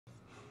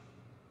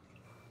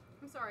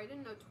sorry, I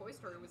didn't know Toy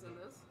Story was in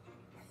this.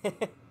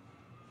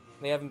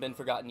 They haven't been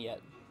forgotten yet.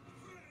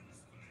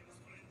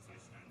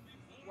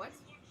 What?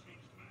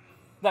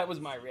 That was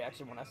my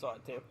reaction when I saw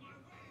it too.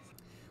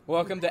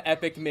 Welcome to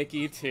Epic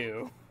Mickey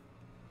 2.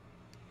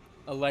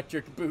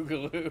 Electric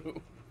Boogaloo.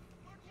 Do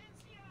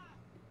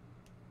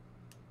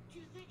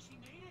you think she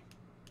made it?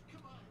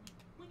 Come on,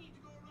 we need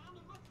to go around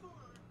and look for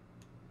her.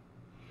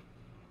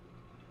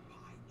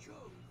 By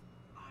Jove,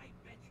 I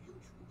bet you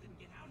two can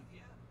get out of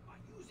here by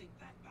using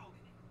that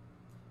balcony.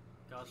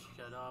 Gus,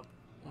 shut up.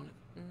 One of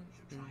you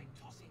should try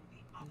tossing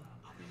the other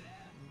up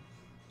there.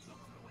 Look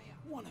for a way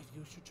out. One of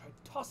you should try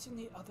tossing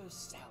the other's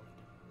salad.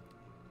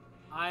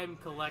 I'm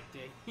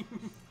collecting.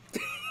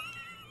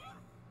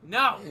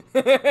 No!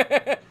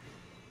 There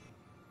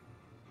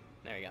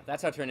you go.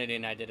 That's how Trinity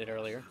and I did it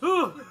earlier.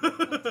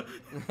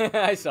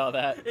 I saw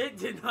that. It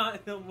did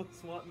not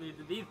almost want me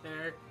to be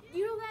there.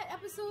 You know that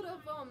episode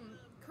of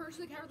Courage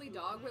the Cowardly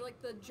Dog where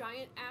like the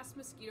giant ass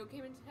mosquito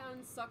came into town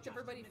and sucked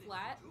everybody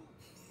flat?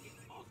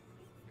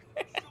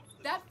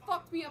 That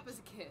fucked me up as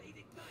a kid.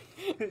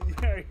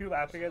 Are you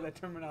laughing at that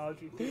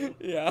terminology?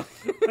 Yeah.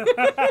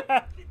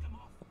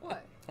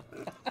 What?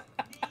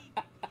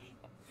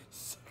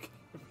 Sucking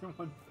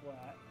everyone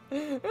flat.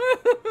 Yeah,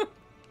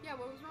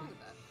 what was wrong with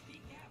that?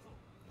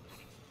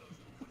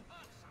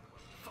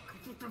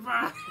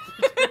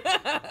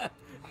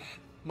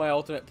 My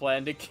ultimate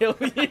plan to kill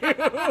you.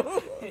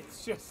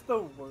 It's just the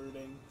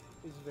wording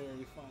is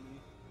very funny.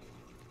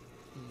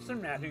 Just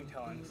imagine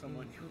telling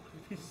someone you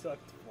want to be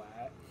sucked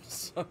flat.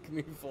 Suck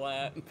me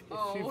flat.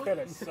 Oh. You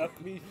better suck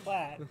me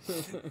flat.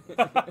 Okay,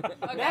 Now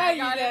I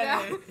you got it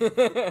now. get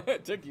it.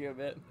 It took you a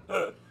bit.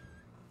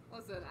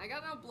 Listen, I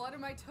got no blood in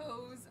my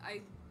toes.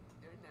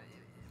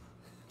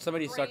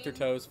 Somebody sucked her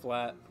toes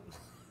flat.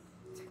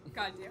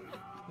 God damn it.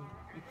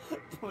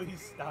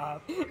 Please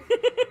stop.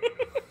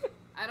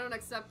 I don't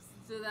accept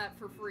that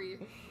for free.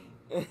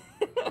 That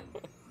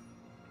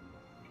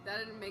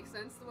didn't make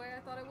sense the way I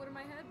thought it would in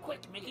my head.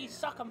 Quick, Mickey,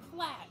 suck him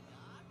flat.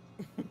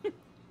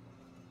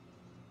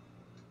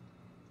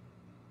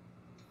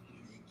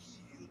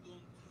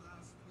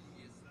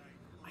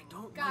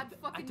 God I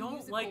fucking don't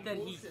musical like that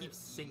bullshit. he keeps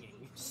singing.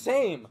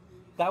 Same.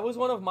 That was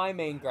one of my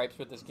main gripes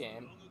with this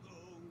game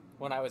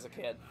when I was a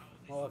kid.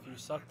 Well, if you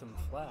sucked him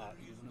flat,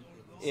 you wouldn't be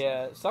able to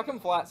Yeah, suck him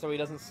flat so he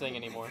doesn't sing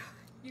anymore.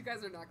 You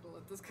guys are not gonna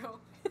let this go.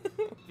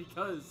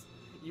 Because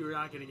you were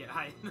not gonna get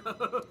high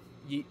enough.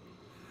 Ye-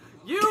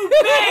 You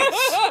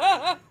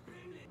bitch!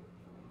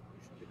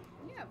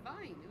 Yeah,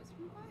 Vine. It was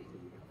from Vine.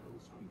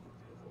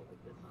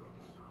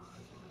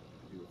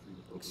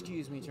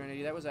 Excuse me,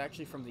 Trinity. That was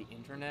actually from the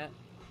internet.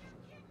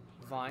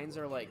 Vines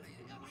are like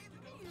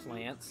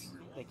plants.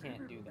 They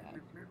can't do that.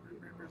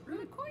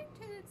 According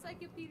to the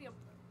encyclopedia.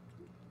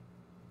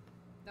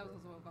 That was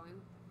also a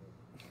Vine.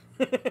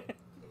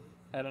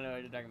 I don't know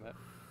what you're talking about.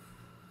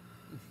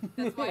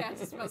 That's why I had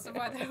to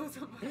specify that it was a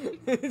Vine.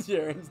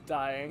 Jaren's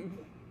dying.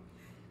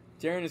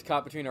 Jaren is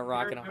caught between a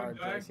rock and a hard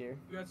place here.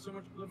 You got so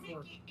much to live for.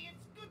 Mickey, it's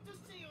good to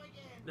see you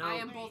again. No, I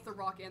am both the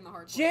rock and the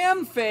hard.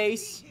 Jam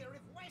face! Here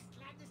if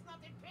Westland is not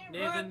in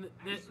paradise.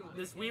 Nathan,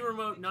 this Wii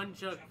Remote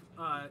nunchuck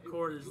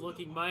cord is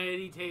looking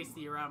mighty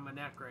tasty around my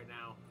neck right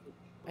now.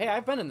 Hey,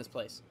 I've been in this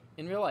place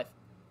in real life.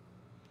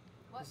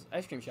 What? This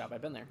ice cream shop.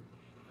 I've been there.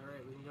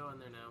 Alright, we can go in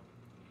there now.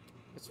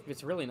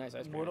 It's really nice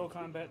ice cream. Mortal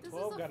Kombat This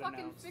 12 is a got fucking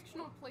announced.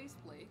 fictional place,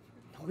 Blake.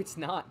 No, it's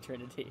not,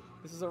 Trinity.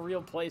 This is a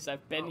real place.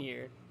 I've been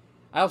here.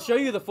 I'll show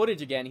you the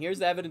footage again. Here's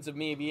the evidence of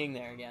me being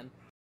there again.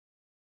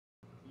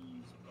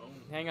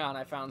 Hang on,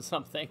 I found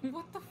something.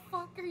 What the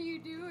fuck are you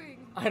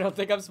doing? I don't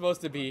think I'm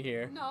supposed to be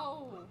here.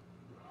 No.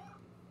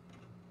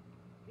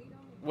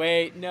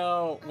 Wait,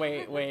 no.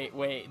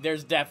 Wait.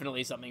 There's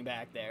definitely something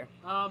back there.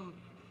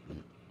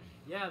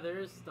 Yeah, there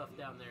is stuff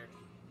down there.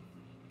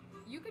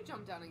 You could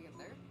jump down and get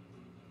there.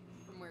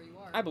 From where you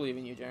are. I believe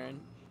in you, Jaren.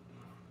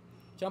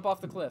 Jump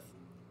off the cliff.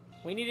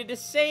 We needed to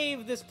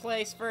save this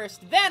place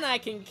first, then I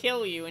can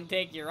kill you and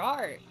take your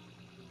heart.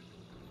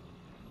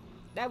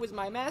 That was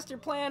my master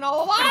plan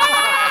all along!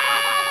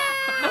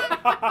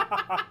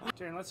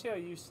 Jaren, let's see how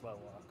you slow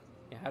walk.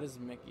 Yeah, how does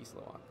Mickey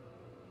slow walk?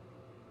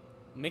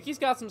 Mickey's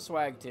got some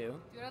swag,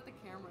 too. Do it at the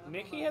camera.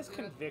 Mickey has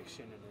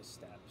conviction in his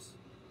steps.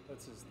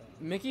 That's his thing.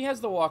 Mickey has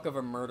the walk of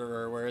a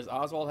murderer, whereas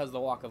Oswald has the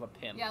walk of a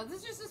pimp. Yeah,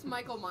 this is just this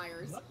Michael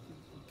Myers.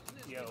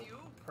 Yo,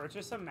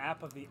 purchase a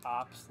map of the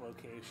ops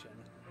location.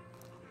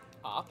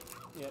 Op?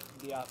 Yep,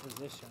 the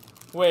opposition.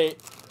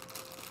 Wait.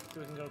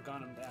 So we can go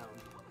gun him down.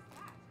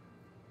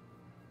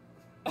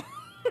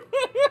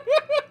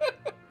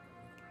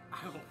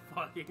 I will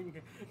fucking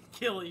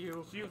kill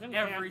you. So you can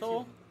every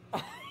cancel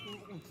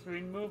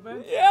screen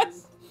movement?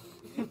 Yes!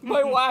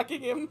 By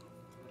whacking him.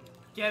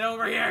 Get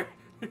over here!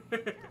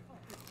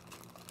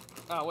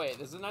 Oh, wait,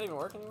 is it not even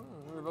working anymore?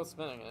 We were both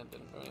spinning and it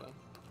didn't do anything.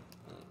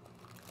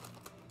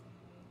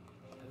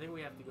 I think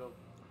we have to go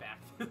back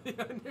to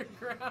the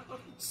underground.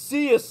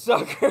 See ya,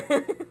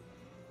 sucker!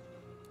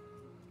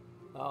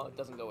 Oh, it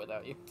doesn't go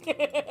without you.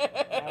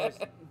 Now, is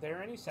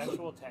there any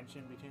sexual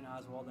tension between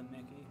Oswald and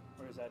Mickey?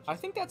 Or is that just I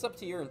think that's up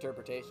to your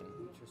interpretation.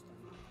 interesting?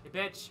 Hey,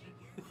 bitch.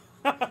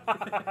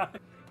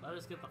 Let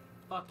us get the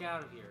fuck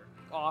out of here.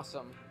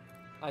 Awesome.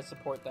 I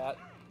support that.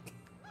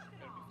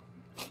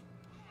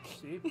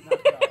 See?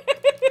 Knocked it out.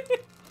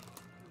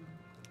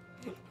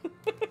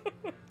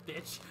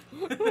 Bitch.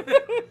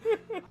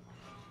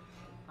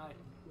 Hi.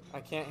 I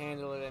can't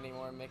handle it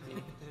anymore,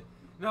 Mickey.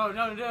 No,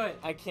 don't do it.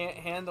 I can't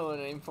handle it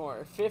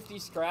anymore. 50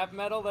 scrap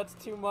metal? That's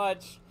too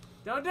much.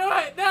 Don't do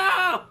it.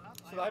 No.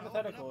 So the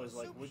hypothetical is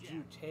like, would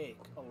you take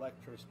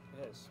Electra's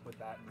piss with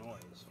that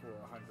noise for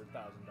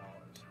 $100,000?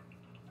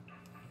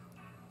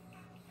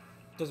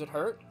 Does it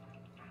hurt?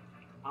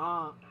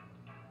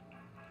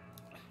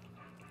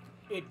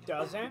 It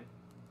doesn't.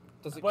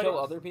 Does it But kill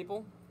it's- other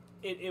people?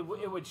 It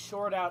would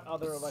short out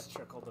other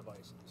electrical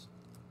devices.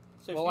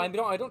 So if Well,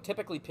 you, I don't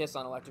typically piss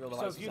on electrical so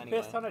devices if you anyway.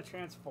 pissed on a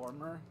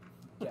transformer,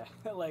 yeah,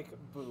 like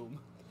boom.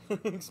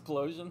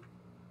 Explosion.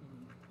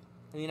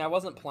 I mean, I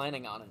wasn't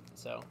planning on it,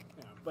 so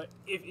Yeah, but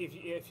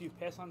if you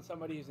piss on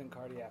somebody who's in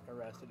cardiac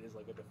arrest, it is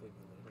like a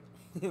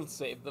defibrillator. you'll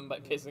save them by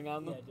pissing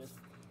on them, Yeah, just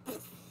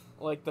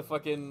like the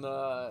fucking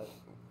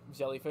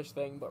jellyfish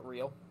thing, but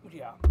real.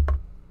 yeah. I'm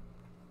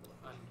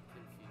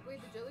confused. Wait,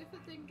 the jellyfish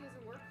thing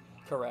doesn't work?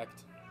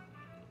 Correct.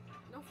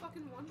 No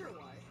fucking wonder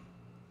why.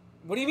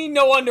 What do you mean?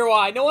 No wonder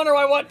why? No wonder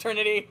why what,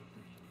 Trinity?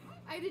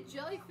 I had a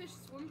jellyfish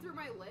swim through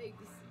my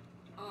legs,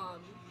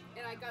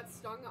 and I got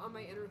stung on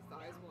my inner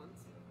thighs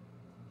once.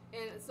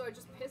 And so I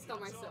just pissed on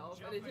myself,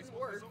 and it didn't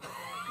work.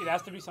 It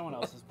has to be someone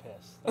else's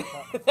piss. That's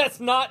how, That's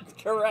not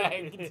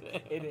correct.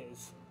 it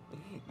is.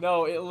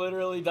 No, it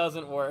literally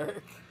doesn't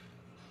work.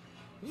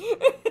 And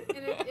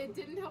it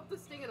didn't help the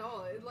sting at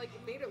all. It like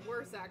made it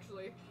worse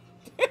actually.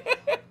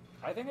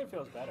 I think it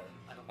feels better.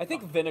 I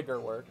think vinegar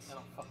works. I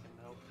don't fucking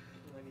know.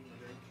 I need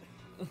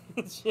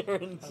a drink.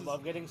 Sharon's, I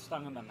love getting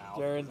stung in the mouth.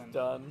 Sharon's and-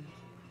 done.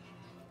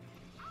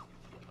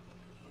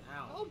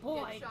 Ow. Oh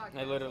boy!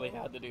 I literally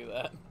had to do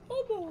that.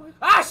 Oh boy.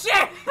 Ah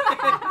shit!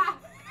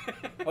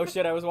 Oh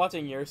shit, I was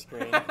watching your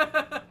screen.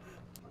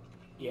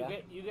 You Yeah.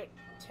 get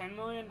 $10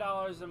 million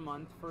a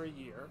month for a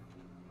year,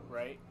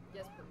 right?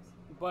 Yes,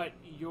 please. But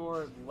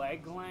your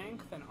leg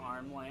length and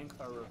arm length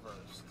are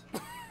reversed.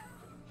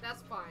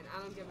 That's fine.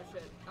 I don't give a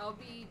shit. I'll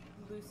be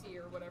Lucy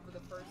or whatever the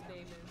first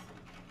name is.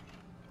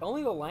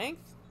 Only the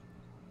length?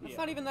 That's Yeah.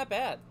 not even that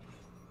bad.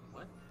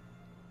 What?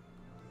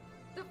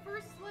 The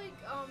first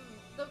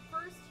the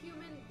first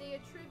human they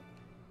attribute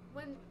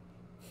when.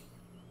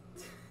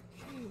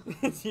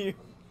 you,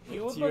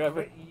 You would do you look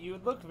ever? you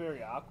would look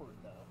very awkward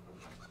though.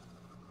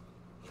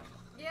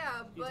 Yeah,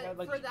 You'd but have,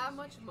 like- for that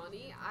much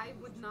money, I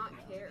would not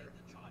care.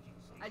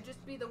 I'd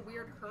just be the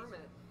weird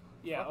hermit.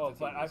 Yeah. Fuck Oh, the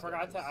but TV I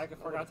forgot to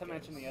stations.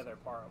 mention the other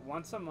part.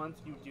 Once a month,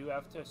 you do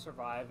have to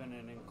survive in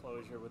an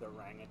enclosure with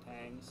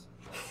orangutans.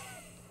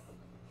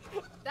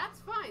 That's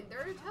fine.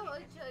 They're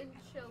intelligent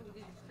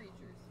creatures.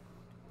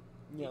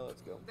 Yeah,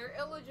 let's go. They're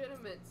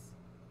illegitimates.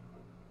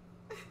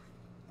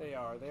 They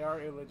are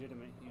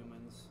illegitimate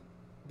humans.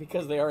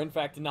 Because they are in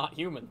fact not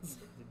humans.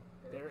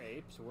 They're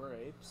apes. We're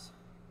apes.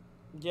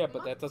 Yeah,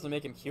 but that doesn't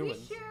make them human.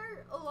 We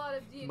share a lot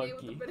of DNA Monkey.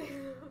 with the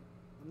banana.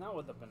 Not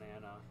with the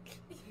banana.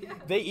 Yeah.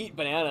 They eat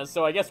bananas,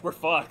 so I guess we're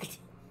fucked.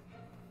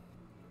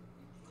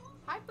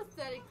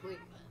 Hypothetically,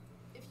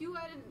 if you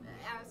had an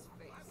ass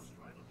face,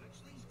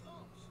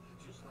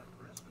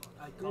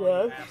 I call you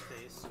Yeah. ass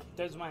face.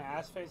 Does my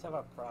ass face have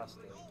a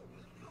prostate?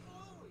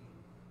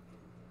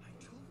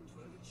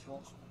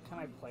 Well, can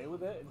I play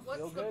with it and what's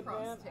feel the good,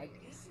 man? prostate?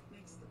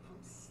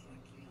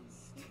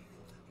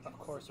 Of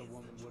course, a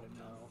woman wouldn't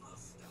know.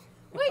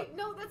 Wait,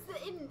 no, that's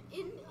the in the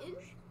in.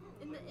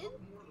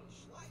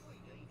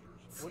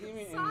 What do you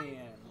mean in the Side?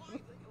 end?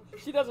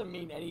 She doesn't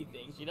mean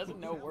anything. She doesn't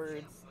know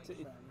words.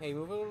 Hey,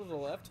 move a little to the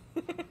left.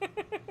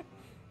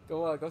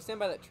 Go stand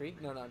by that tree.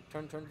 No,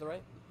 turn to the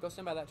right. Go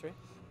stand by that tree.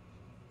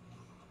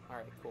 All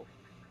right, cool.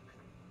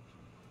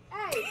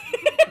 Hey,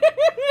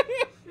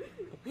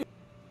 you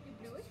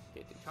blew it.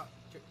 You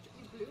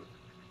blew.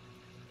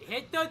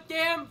 Hit the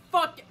damn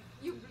fucking.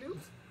 You blew.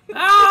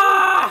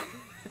 Ah!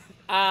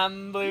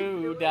 I'm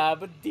blue, da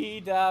ba dee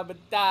da ba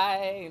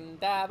die, and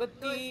da ba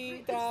No, dee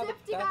it's da ba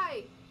da.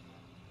 Decepticeye.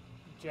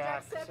 Jacksepticeye.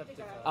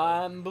 Jacksepticeye.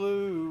 I'm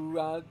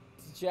blue,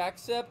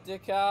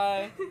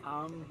 Jacksepticeye.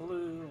 I'm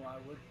blue. I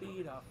would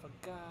beat off a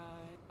guy.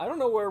 I don't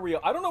know where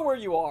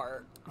you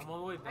are. I'm all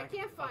the way I back.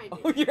 can't find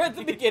Oh, it. you're at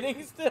the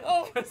beginning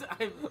still. 'Cause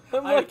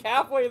I'm like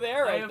halfway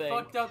there, I I have think.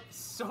 fucked up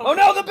so. Oh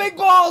no, the big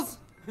balls!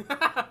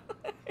 fuck!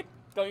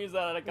 Don't use that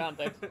out of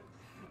context.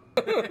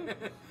 Why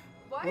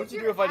What'd is you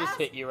your do if I just ass-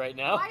 hit you right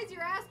now? Why is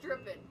your ass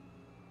dripping?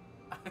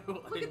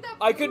 Look at that.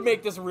 I could blue-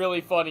 make this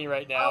really funny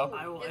right now. Oh.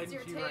 I will It's end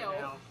your you tail.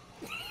 right now.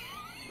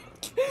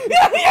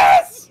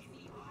 Yes!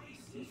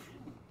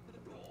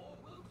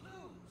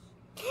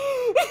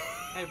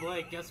 Hey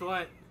Blake, guess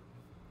what?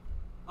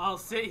 I'll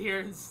sit here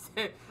and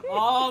sit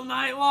all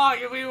night long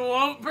and we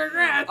won't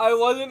progress. I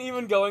wasn't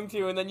even going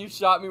to, and then you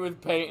shot me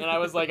with paint, and I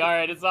was like,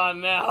 alright, it's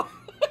on now.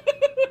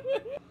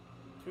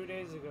 2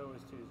 days ago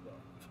was Tuesday.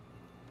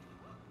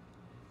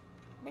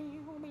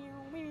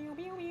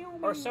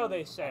 Or so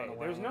they say.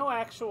 There's no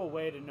actual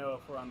way to know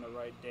if we're on the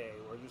right day.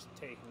 We're just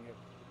taking it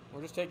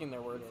We're just taking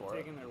their word for it.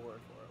 Taking their word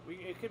for it.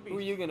 It could be. Who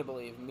are you gonna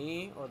believe,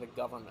 me or the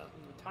government?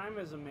 Time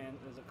is a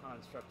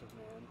construct of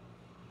man.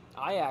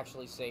 I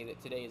actually say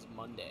that today is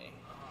Monday.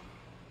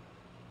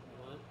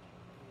 What?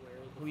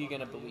 Who are you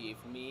gonna believe,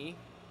 me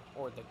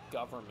or the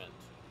government?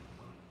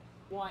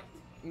 What?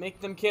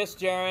 Make them kiss,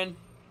 Jaren.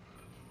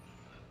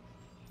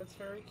 That's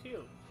very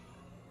cute.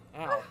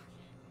 Ow.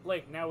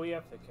 Like, now we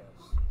have to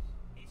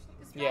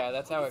kiss. Yeah,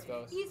 that's how it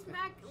goes. He's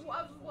Mac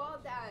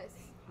Wadas.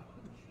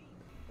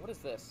 What is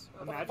this?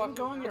 Imagine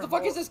going What the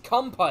fuck is this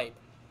cum pipe?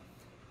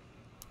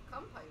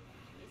 Cum pipe.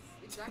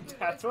 It's exactly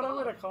That's what I'm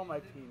called. gonna call my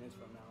penis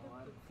from now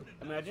on.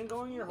 Imagine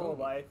going your whole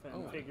life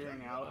and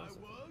figuring out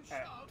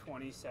at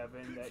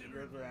 27 that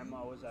your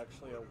grandma was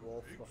actually a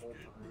wolf the whole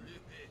time.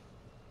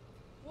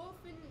 Wolf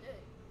in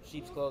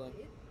Sheep's Wolf- clothing.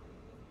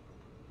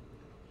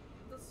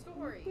 The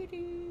story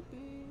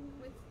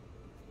with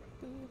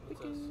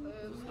What's this?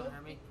 Still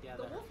hear me? Yeah,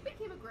 the there. wolf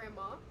became a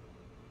grandma.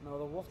 No,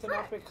 the wolf did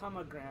not become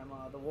a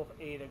grandma. The wolf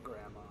ate a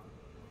grandma.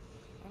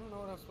 I don't know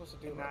what I'm supposed to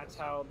do. And about that's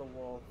this. how the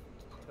wolf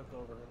took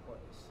over her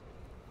place.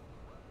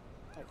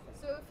 I think.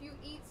 So if you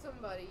eat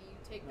somebody, you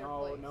take their No,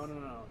 place.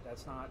 no.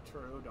 That's not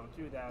true. Don't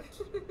do that.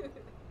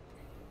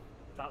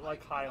 Not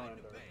like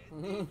Highlander.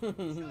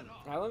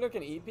 Highlander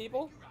can eat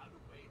people?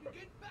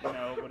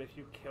 No, but if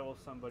you kill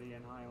somebody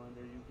in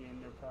Highlander, you gain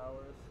their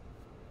powers.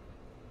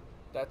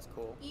 That's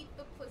cool. Eat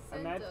the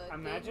placenta.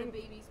 Imagine-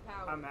 gain the baby's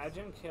powers.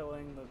 Imagine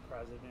killing the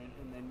president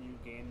and then you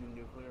gain the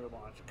nuclear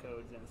launch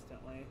codes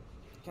instantly.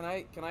 Can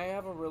I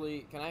have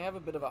a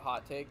bit of a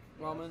hot take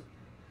moment?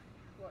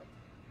 What?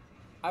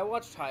 I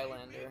watched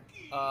Highlander.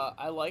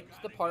 I liked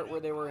the part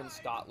where they were in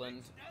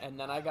Scotland, and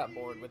then I got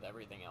bored with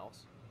everything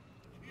else.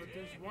 But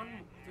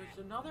there's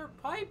another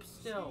pipe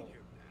still.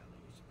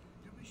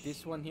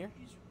 This one here?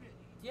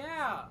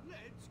 Yeah.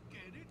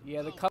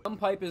 Yeah, the cum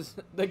pipe is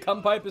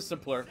superfluous.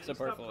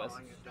 Stop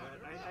calling it that.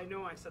 I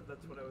know I said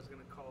that's what I was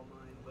going to call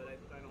mine, but I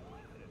don't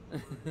like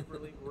it. It's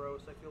really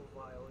gross. I feel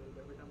violated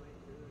every time I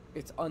hear it.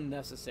 It's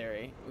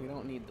unnecessary. We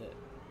don't need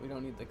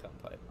the cum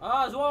pipe.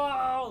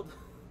 Oswald!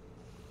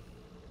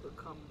 The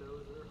cum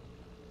dozer.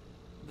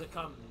 The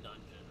cum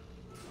dungeon.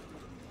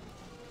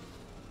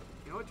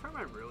 You know what term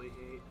I really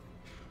hate?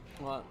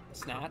 What?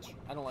 Snatch?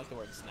 I don't like the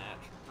word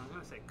snatch. I'm going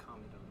to say cum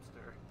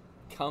dumpster.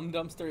 Cum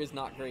dumpster is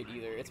not great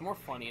either. It's more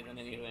funny than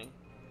anything.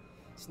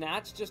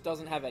 Snatch just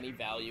doesn't have any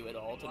value at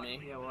all to me.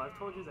 Yeah, well, I've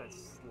told you that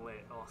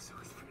slit also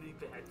is pretty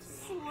bad too.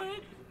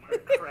 Slit? Or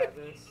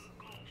crevice.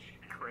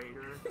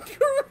 Crater.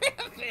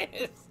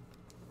 Crevice!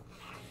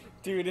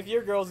 Dude, if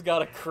your girl's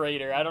got a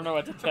crater, I don't know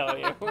what to tell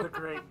you. The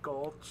Great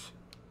Gulch.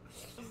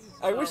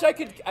 I wish I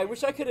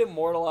could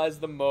immortalize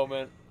the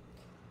moment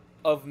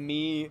of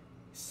me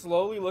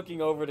slowly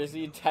looking over to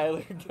see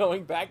Tyler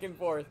going back and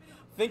forth,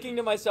 thinking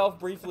to myself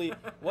briefly,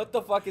 what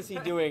the fuck is he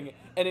doing?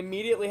 And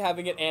immediately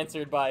having it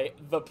answered by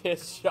the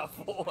piss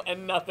shuffle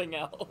and nothing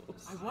else.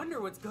 I wonder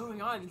what's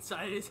going on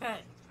inside his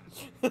head.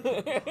 You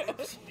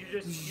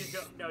just hear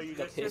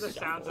the piss sounds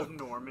shuffle. of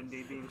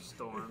Normandy being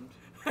stormed.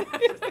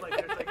 Just like,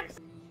 there's like a...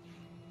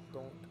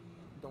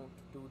 Don't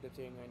do the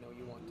thing I know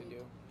you want to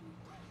do.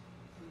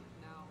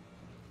 No.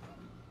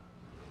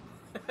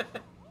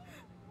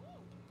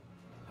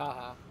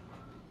 Haha.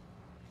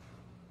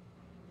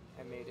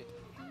 I made it.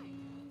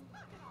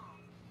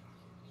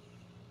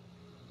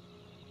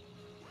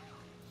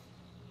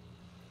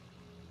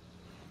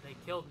 They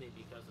killed me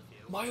because of you.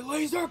 My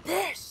laser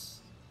piss!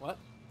 What?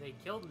 They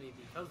killed me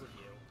because of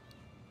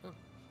you.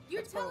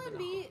 You're That's probably telling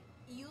me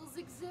eels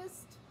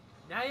exist?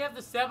 Now you have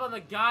to step on the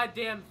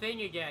goddamn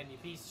thing again, you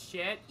piece of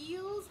shit.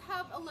 Eels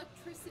have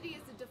electricity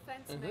as a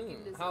defense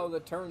mechanism. How the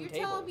turntables.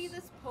 You're telling me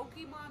this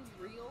Pokemon's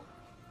real?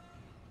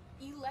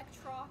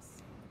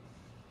 Electros?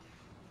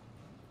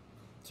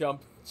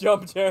 Jump,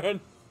 Jaren.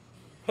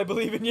 I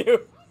believe in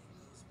you.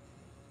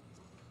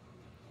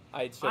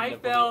 I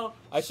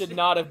should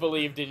not have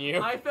believed in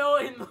you. I fell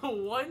in the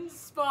one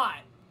spot.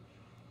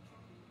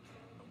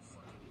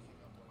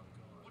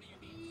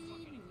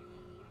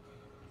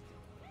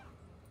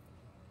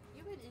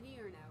 You have an innie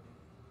or no?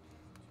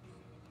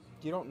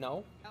 You don't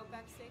know?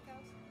 Outback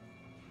Steakhouse?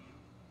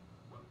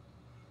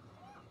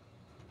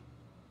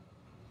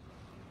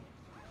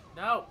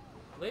 No,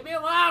 leave me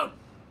alone.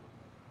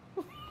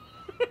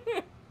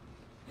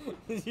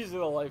 These are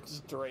the life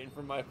just drained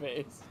from my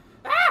face.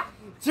 Ah!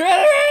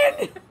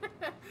 Jaren!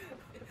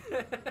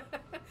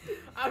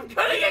 I'm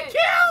gonna get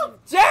killed.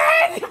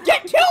 Jaren!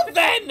 Get killed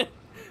then!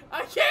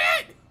 I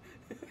can't.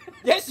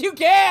 Yes, you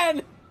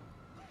can!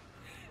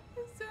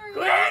 Sorry.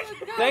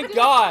 Quick! Thank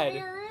God.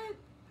 Parent.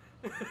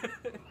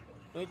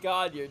 Thank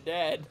God you're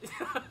dead.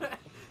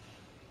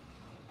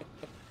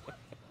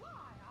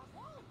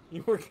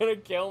 You were gonna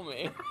kill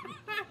me.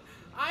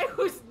 I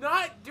was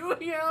not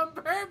doing it on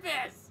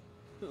purpose.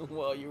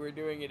 Well, you were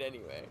doing it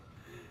anyway.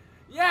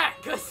 Yeah,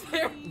 cause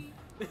they're.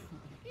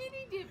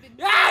 Innie dipping.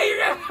 Yeah,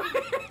 you're.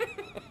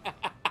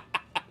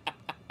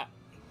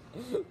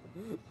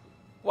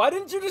 Why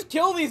didn't you just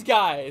kill these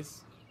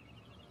guys?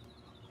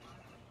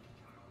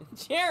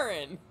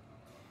 Jaren!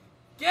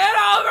 Get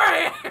over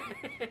here!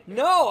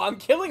 No, I'm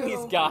killing these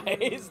Oh.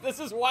 guys. This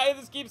is why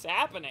this keeps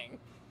happening.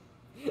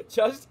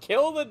 Just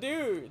kill the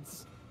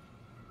dudes.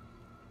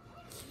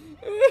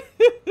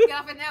 Get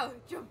off it now.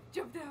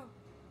 Jump now.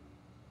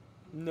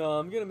 No,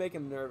 I'm gonna make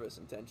him nervous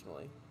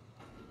intentionally.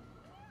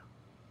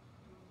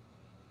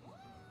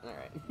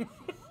 Alright.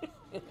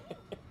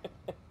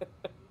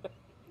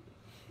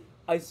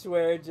 I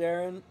swear,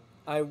 Jaren,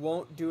 I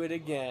won't do it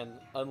again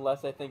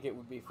unless I think it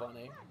would be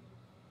funny.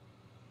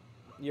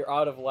 You're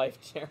out of life,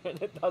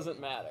 Jaren. It doesn't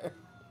matter.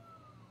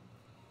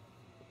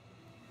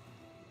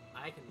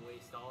 I can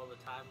waste all the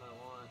time I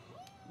want.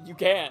 You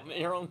can.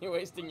 You're only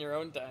wasting your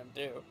own time,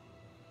 too.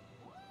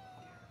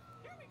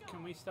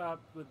 Can we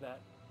stop with that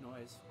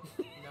noise?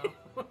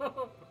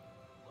 No.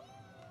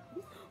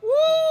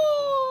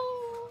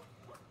 Woo!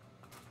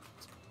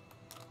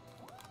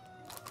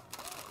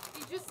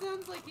 He just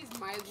sounds like he's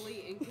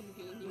mildly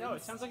inconvenienced. No,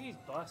 it sounds like he's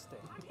busting.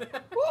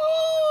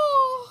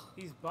 Woo!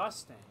 He's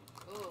busting.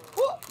 Ugh.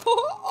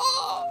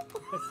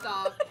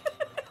 Stop.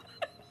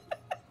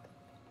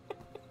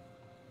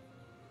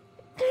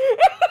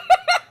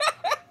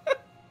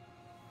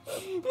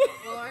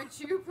 Well, aren't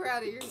you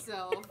proud of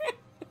yourself?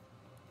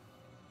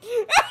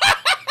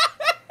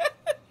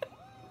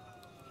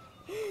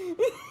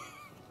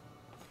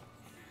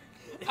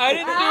 I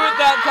didn't do it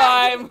that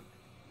time.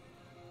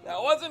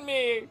 That wasn't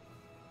me.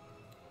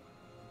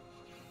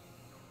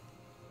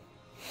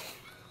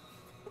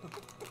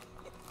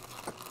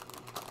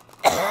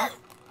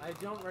 I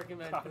don't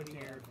recommend God putting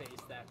damn. your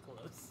face that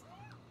close.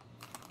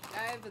 I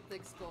have a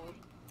thick skull.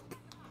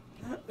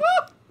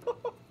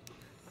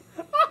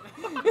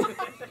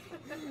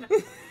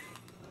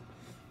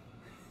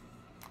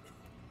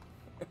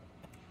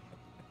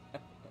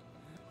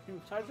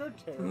 You guys are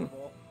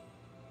terrible.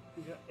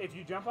 If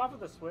you jump off of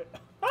the switch...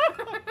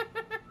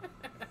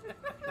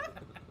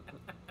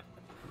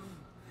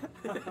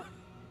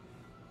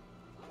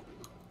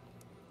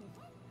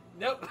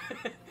 Nope.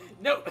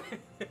 Nope.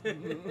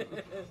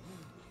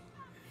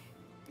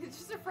 It's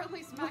just a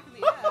friendly smack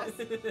in the ass.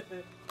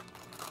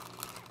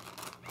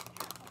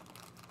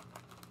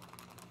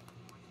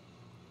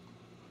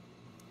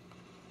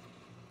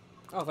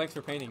 Oh, thanks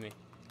for painting me.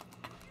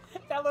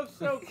 That looks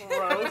so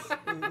gross.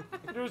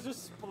 There was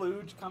just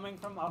splooge coming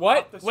from up What?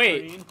 off the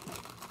Wait. screen.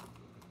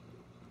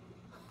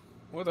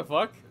 What the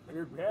fuck?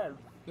 You're dead.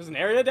 There's an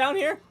area down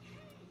here?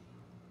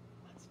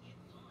 Is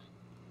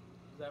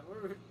that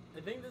where I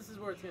think this is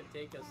where it's gonna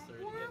take us through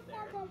to get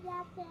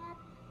there.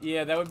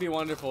 Yeah, that would be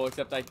wonderful,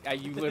 except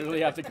you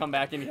literally have to come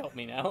back and help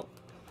me now.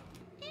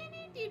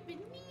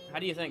 How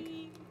do you think?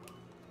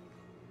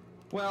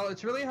 Well,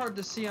 it's really hard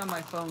to see on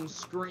my phone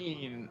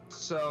screen,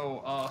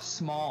 so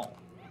small.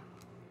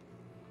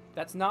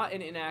 That's not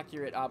an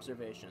inaccurate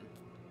observation.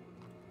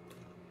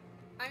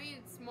 I mean,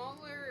 it's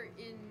smaller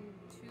in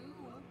 2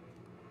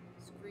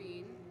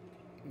 screen.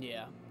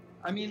 Yeah.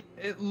 I mean,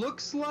 it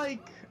looks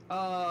like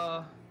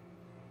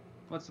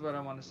what's what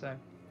I want to say?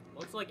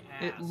 Looks like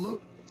ass. It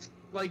looks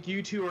like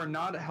you two are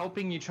not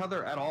helping each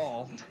other at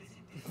all.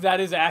 That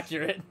is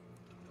accurate.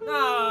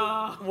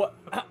 No. What?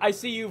 I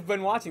see you've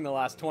been watching the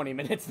last 20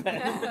 minutes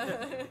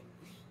then.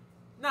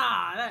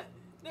 Nah,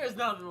 there's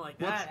nothing like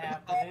that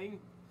happening.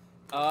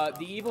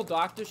 The evil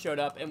doctor showed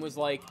up and was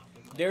like,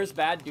 there's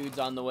bad dudes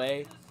on the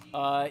way.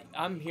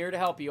 I'm here to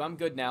help you. I'm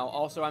good now.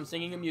 Also, I'm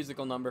singing a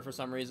musical number for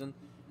some reason.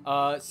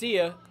 See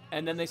ya.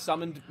 And then they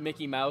summoned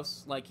Mickey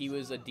Mouse like he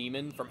was a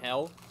demon from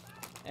hell.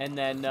 And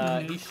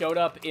then he showed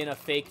up in a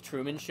fake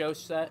Truman Show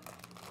set.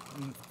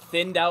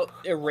 Thinned out,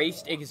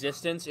 erased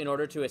existence in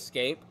order to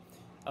escape.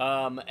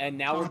 And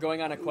now we're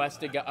going on a quest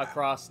to get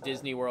across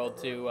Disney World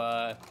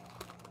to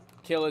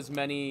kill as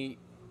many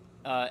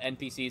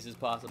NPCs as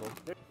possible.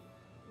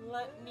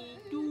 Let me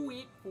do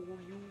it for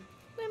you.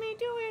 Let me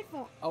do it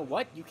for... Oh,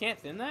 what? You can't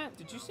thin that?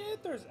 Did you say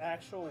that there's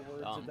actual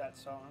words of that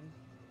song?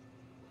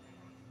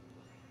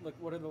 Like,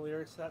 what are the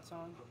lyrics to that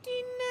song?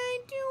 Didn't I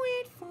do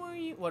it for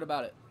you? What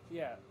about it?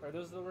 Yeah, are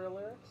those the real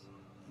lyrics?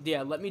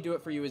 Yeah, Let Me Do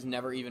It For You is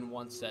never even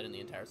once said in the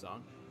entire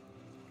song.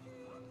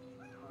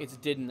 It's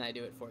Didn't I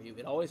Do It For You.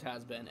 It always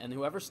has been. And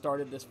whoever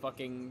started this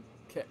fucking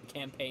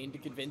campaign to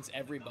convince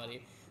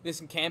everybody,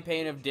 this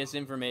campaign of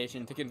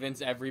disinformation to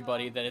convince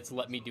everybody that it's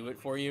Let Me Do It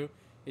For You,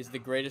 is the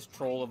greatest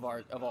troll of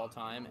all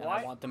time, and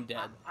I want them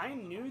dead. I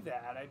knew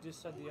that. I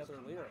just said the other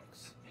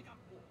lyrics.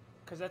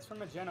 Because that's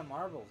from a Jenna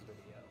Marbles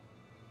video.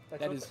 That's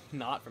That what is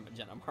not from a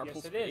Jenna Marbles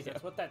Yes, it video. is.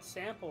 That's what that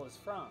sample is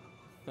from.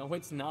 No,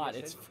 it's not.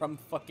 Yes, It's it- from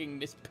fucking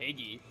Miss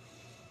Piggy.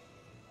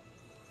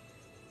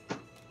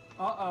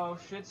 Uh-oh,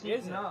 shit's Is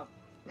heating it? up.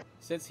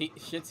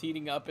 Shit's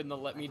heating up in the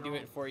Let Me Do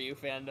It For You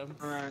fandom.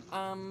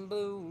 Alright.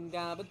 Boo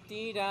dabba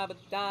dee dabba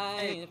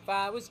die. If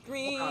I was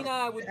green,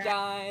 I would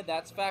die.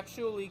 That's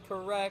factually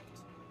correct.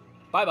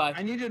 Bye bye.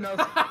 I need to know.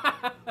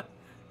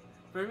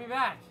 Bring me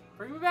back.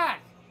 Bring me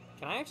back.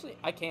 Can I actually?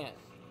 I can't.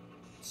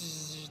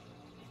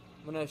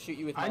 I'm gonna shoot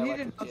you with my I need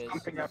to electric know jizz.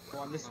 something,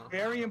 everyone. This is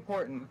very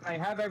important. I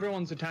have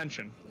everyone's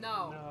attention.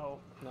 No. No.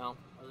 No.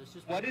 Oh, there's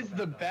just What is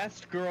the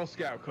best Girl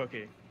Scout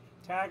cookie?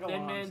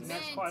 Tagalongs. Mints.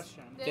 Next Mint.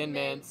 question. Thin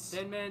Mints.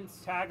 Thin Mints.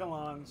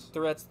 Tagalongs.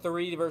 That's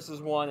 3 versus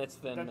 1. It's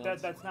Thin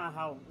Mints. That's not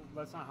how it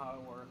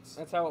works.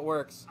 That's how it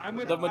works. I'm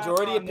with The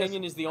majority Papa on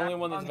opinion this- is the only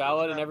one that's on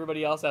valid, this. and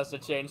everybody else has to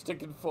change to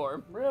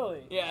conform.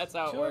 Really? Yeah, that's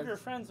how it 2 of your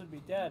works. friends would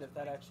be dead if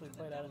that actually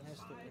played out in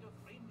history.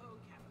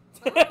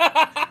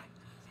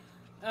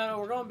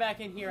 We're going back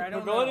in here. I We're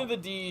don't going know. to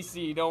the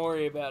DEC. Don't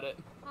worry about it.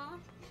 Huh?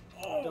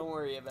 Don't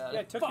worry about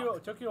Yeah, it.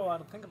 it took you a while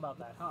to think about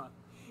that, huh?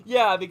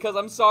 Yeah, because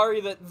I'm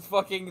sorry that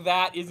fucking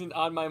that isn't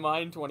on my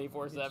mind It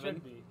 24/7.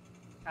 should be.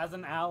 As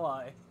an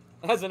ally.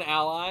 As an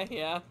ally,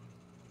 yeah.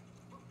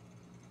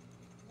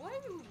 What are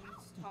you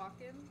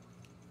talking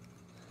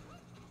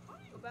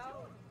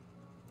about?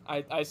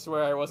 I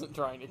swear I wasn't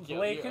trying to kill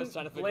Blake, you. I was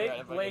trying to figure out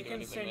if I Blake could do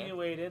anything there.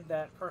 insinuated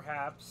that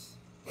perhaps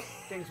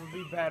things would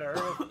be better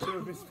if 2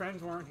 of his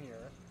friends weren't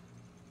here.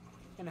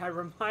 And I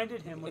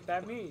reminded him what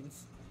that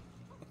means.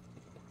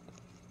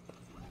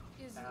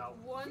 Is Ow.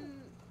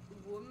 one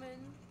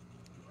woman?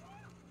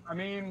 I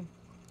mean,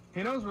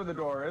 he knows where the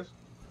door is.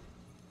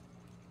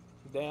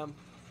 Damn.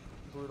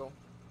 Brutal.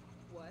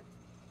 What?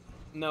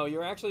 No,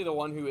 you're actually the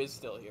one who is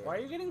still here. Why are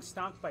you getting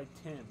stomped by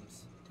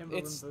Tim's?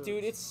 Timberland It's boots.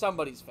 dude, it's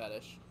somebody's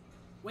fetish.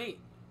 Wait,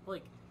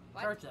 Blake,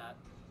 What? charge that.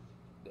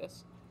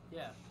 This.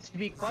 Yeah. To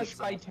be crushed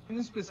by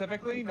Tim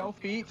specifically, no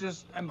feet,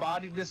 just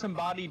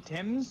disembodied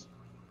Tims.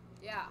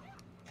 Yeah.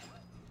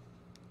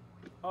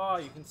 Oh,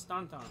 you can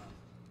stunt on him.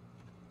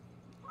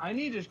 I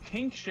need to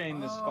kink shame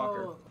this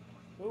fucker.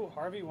 Ooh,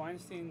 Harvey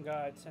Weinstein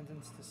got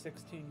sentenced to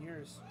 16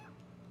 years.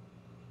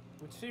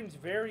 Which seems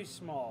very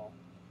small.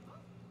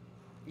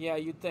 Yeah,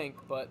 you'd think,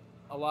 but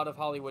a lot of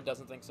Hollywood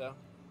doesn't think so.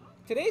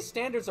 Today's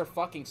standards are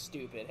fucking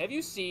stupid. Have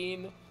you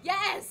seen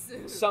Yes.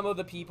 some of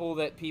the people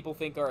that people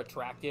think are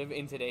attractive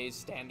in today's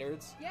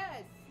standards?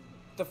 Yes.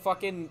 The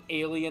fucking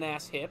alien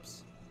ass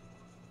hips.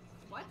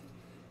 What?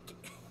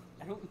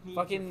 I don't need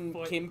Fucking your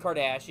foot Kim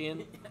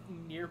Kardashian.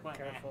 near my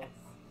Careful. ass.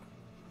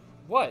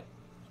 What?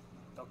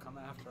 They'll come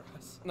after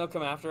us. They'll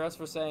come after us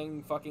for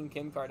saying fucking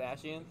Kim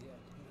Kardashian? Yeah.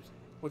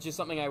 Which is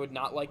something I would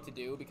not like to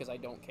do because I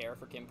don't care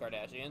for Kim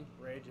Kardashian.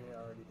 Ray J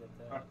already did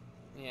that.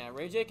 Yeah,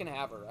 Ray J can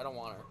have her. I don't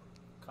want her.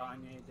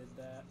 Kanye did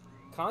that.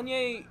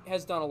 Kanye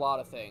has done a lot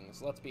of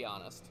things, let's be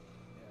honest.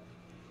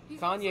 He's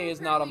Kanye also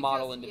is not a apparently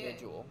model just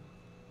individual.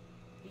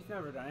 He's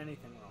never done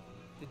anything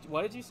wrong.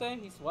 What did you say?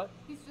 He's what?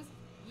 He's just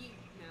yeet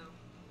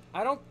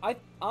now. I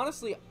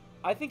honestly,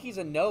 I think he's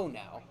a no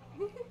now.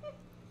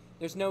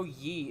 There's no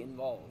ye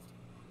involved.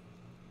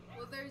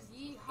 Well, there's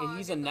Yee And Haw.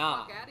 he's Get a the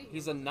nah. fuck outta here.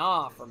 He's a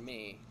nah for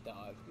me,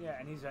 dog. Yeah,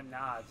 and he's a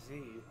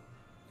Nazi.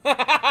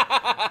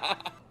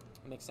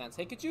 Makes sense.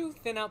 Hey, could you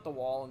thin out the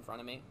wall in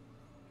front of me?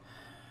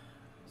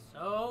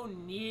 So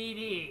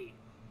needy.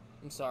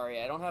 I'm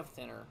sorry, I don't have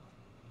thinner.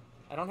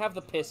 I don't have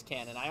the piss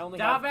cannon. I only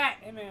Stop have.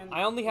 it! Hey man.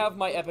 I only have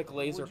my epic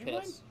laser would you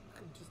mind piss.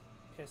 just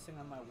pissing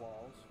on my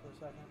walls for a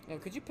second? Yeah,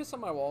 could you piss on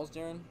my walls,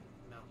 Jaren?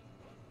 No.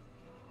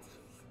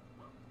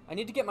 I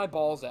need to get my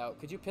balls out.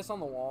 Could you piss on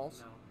the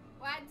walls? No.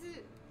 What?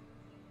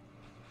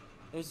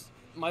 There's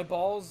my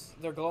balls.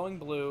 They're glowing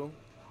blue.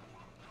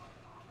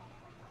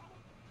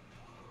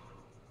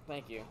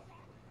 Thank you.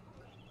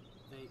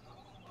 It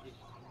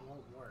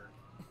won't work.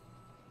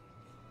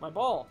 My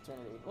ball,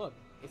 Trinity. Look,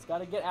 it's got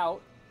to get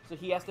out, so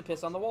he has to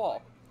piss on the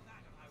wall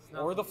It's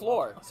not or the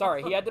floor.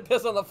 Sorry, he had to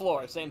piss on the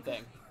floor. Same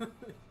thing.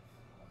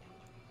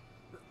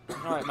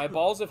 All right, my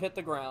balls have hit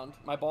the ground.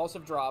 My balls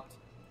have dropped.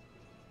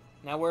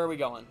 Now where are we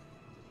going?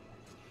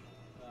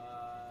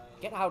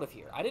 Get out of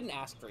here. I didn't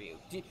ask for you.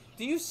 Do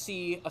you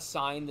see a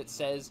sign that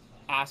says,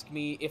 ask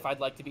me if I'd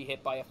like to be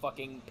hit by a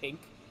fucking pink?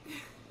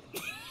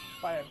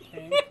 By a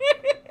pink.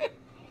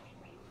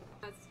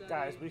 That's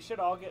Guys, we should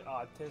all get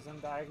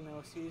autism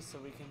diagnoses so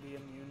we can be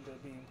immune to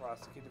being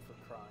prosecuted for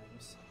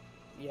crimes.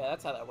 Yeah,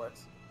 that's how that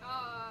works.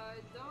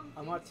 Don't.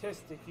 I'm think-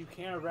 autistic. You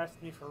can't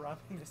arrest me for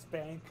robbing this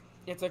bank.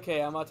 It's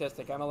okay, I'm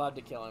autistic. I'm allowed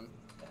to kill him.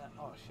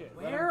 Oh shit.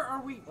 Where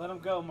are we? Let him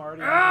go,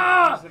 Marty.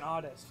 Ah! He's an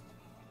autist.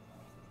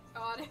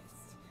 Honest.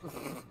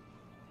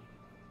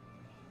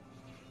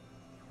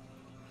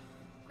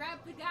 Grab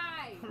the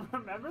guy.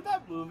 Remember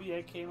that movie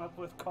I came up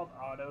with called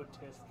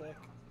Autotistic?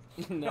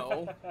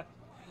 No.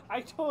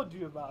 I told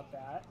you about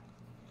that.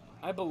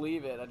 I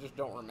believe it, I just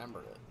don't remember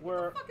it.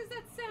 Where What the fuck is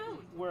that sound?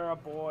 where a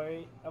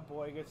boy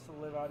gets to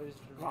live out his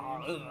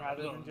dreams and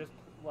rather than just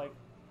like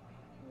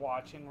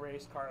watching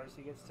race cars,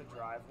 he gets to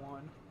drive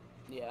one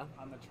Yeah,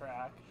 on the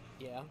track.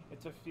 yeah.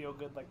 It's a feel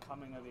good like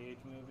coming of age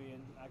movie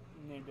and I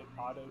named it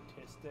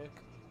Autotistic.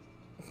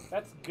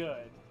 That's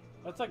good.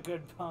 That's a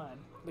good pun.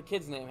 The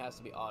kid's name has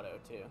to be Otto,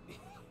 too.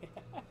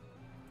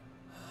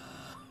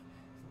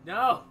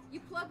 No. You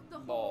plugged the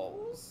hole.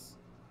 Balls.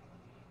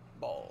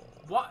 Balls.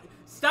 What?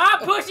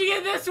 Stop pushing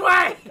it this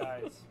way!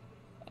 Guys.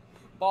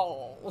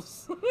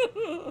 Balls.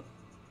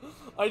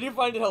 I do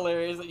find it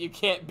hilarious that you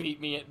can't beat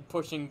me at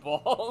pushing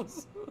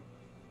balls.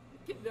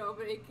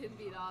 Nobody can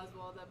beat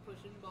Oswald at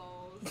pushing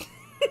balls.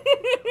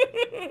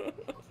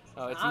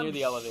 Oh, it's I'm near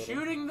the elevator.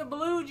 shooting the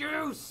blue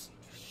juice.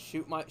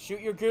 Shoot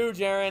your goo,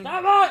 Jaren.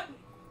 Stop it!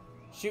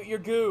 Shoot your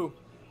goo.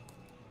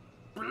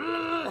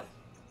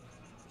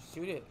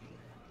 Shoot it.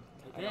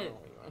 I I don't did. know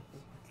where you are.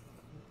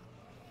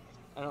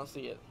 I don't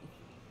see it.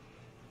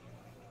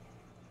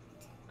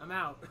 I'm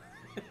out.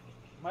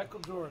 Michael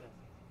Jordan.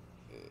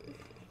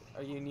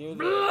 Are you near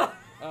the...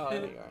 Oh,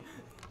 there you are.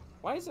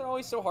 Why is it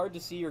always so hard to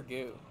see your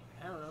goo?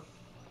 I don't know.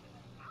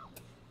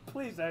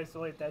 Please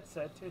isolate that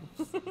sentence.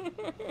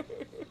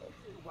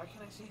 Why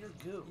can't I see your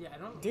goo? Yeah, I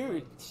don't.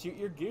 Dude, shoot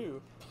your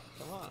goo.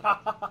 Come on.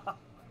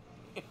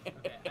 Okay,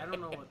 I don't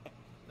know what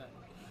that.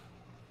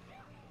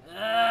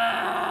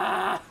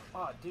 Ah!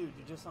 Oh, dude,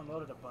 you just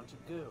unloaded a bunch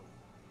of goo.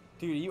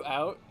 Dude, are you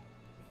out?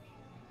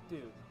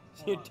 Dude.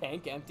 Is hold your on.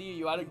 tank empty? Are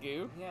you out of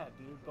goo? Yeah,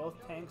 dude. Both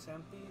tanks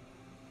empty.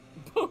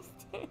 Both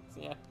tanks,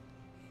 yeah.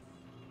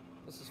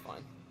 This is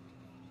fine.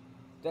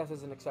 Death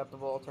is an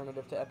acceptable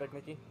alternative to Epic,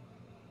 Mickey.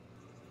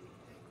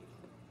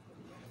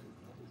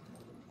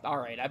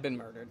 Alright, I've been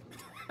murdered.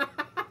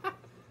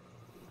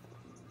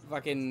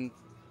 Fucking...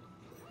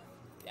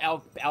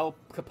 Al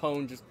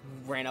Capone just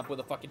ran up with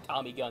a fucking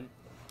Tommy gun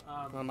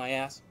on my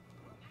ass.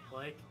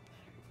 Blake.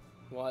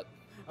 What?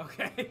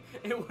 Okay,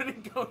 it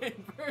wouldn't go in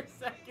for a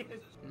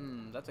second.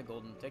 That's a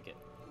golden ticket.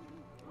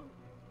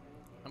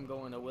 I'm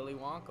going to Willy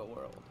Wonka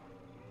world.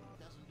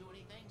 Doesn't do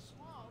anything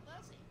small,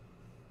 does he?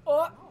 Oh! No,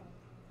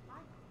 I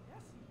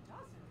guess he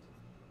doesn't.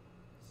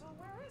 So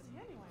where is he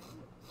anyway?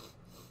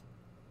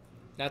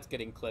 That's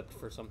getting clipped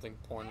for something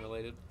porn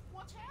related.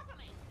 What's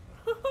happening?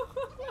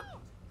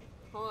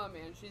 Hold on,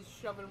 man. She's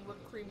shoving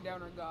whipped cream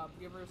down her gob.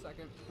 Give her a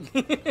second.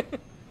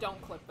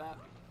 Don't clip that.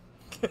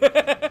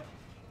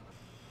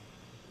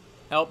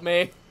 Help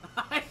me.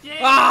 I can't.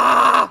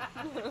 Ah!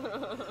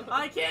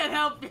 I can't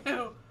help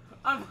you.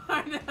 I'm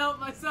trying to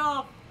help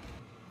myself.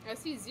 I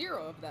see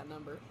 0 of that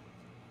number.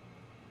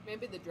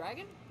 Maybe the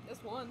dragon?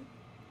 That's 1.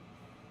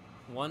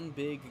 One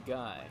big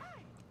guy.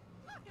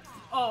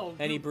 Oh.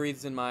 And he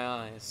breathes in my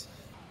eyes.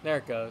 There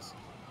it goes.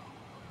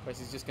 Of course,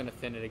 he's just gonna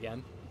thin it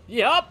again.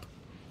 Yup!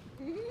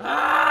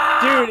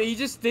 Ah! Dude, he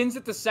just thins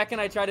it the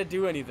second I try to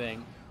do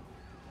anything.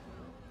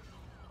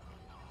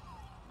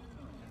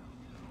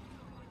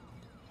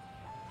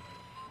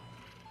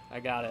 I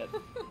got it.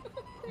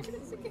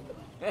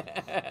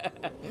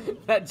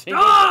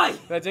 Die!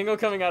 That jingle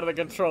coming out of the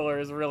controller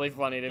is really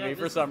funny to Yeah, me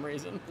for this some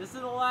reason. This is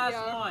the last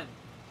Yeah. one.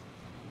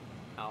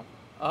 Ow.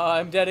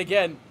 I'm dead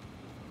again.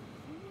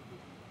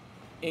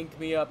 Ink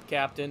me up,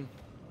 Captain.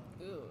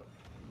 Ooh.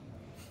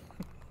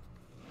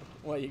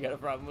 What, you got a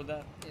problem with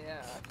that?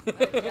 Yeah.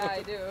 Yeah,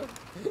 I do.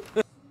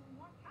 What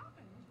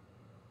happened?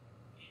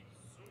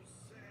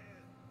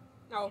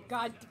 Oh,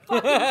 God.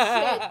 Fucking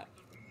shit.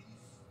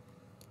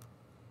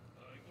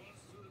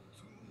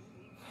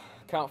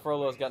 Count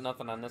Frollo's got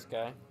nothing on this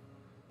guy.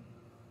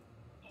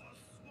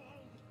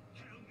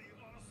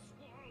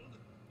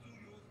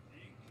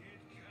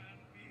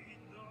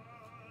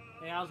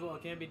 Hey, Oswald,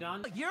 it can't be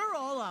done. You're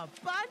all a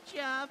bunch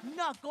of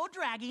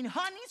knuckle-dragging,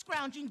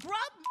 honey-scrounging, grub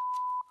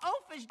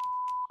oafish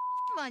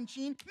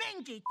munching,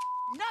 mangy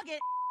nugget.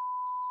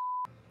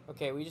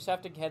 Okay, we just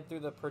have to head through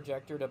the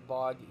projector to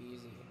Bog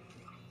easy.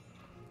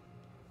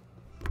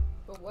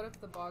 But what if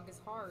the bog is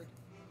hard?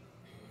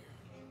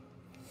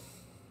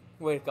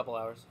 Wait a couple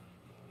hours.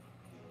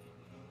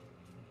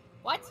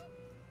 What?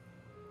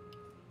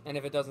 And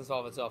if it doesn't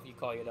solve itself, you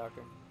call your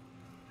doctor.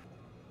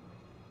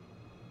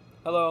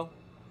 Hello,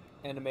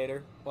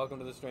 animator. Welcome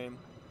to the stream.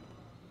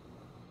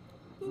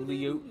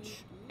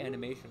 Liuch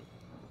animation.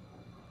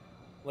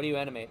 What do you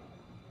animate?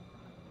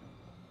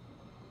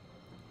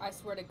 I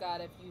swear to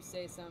God, if you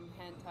say some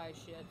hentai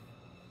shit.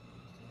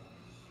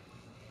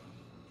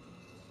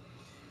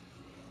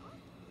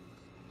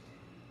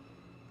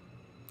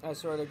 I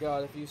swear to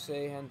God, if you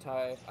say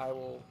hentai, I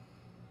will...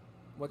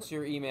 What's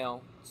your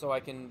email so I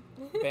can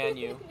ban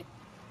you?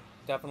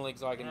 Definitely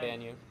so I can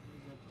ban you.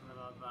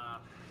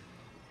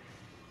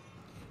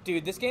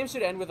 Dude, this game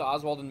should end with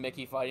Oswald and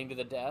Mickey fighting to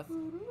the death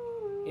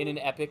in an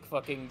epic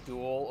fucking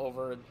duel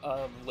over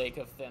a lake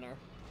of thinner.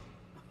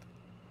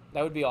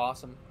 That would be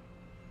awesome.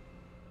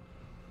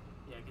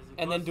 Yeah, 'cause it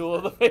And then goes- Duel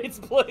of the Fates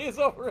plays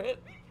over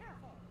it.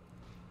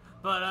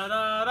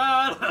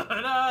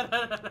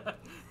 Ba-da-da-da-da-da-da-da.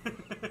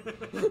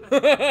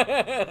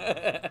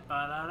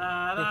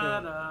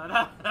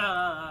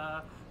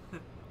 Ba-da-da-da-da-da-da.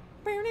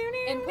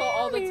 And call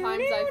all the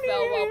times I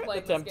fell while The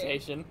playing this game.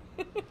 temptation.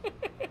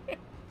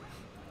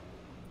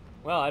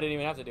 Well, I didn't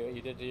even have to do it.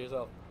 You did it to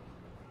yourself.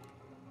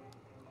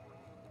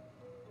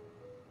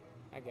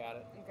 I got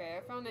it. Okay,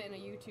 I found it in a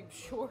YouTube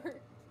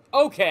short.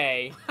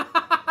 Okay.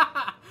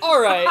 All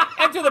right.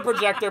 Enter the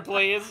projector,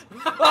 please.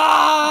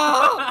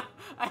 Ah!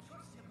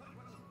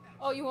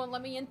 Oh, you won't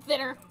let me in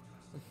thinner.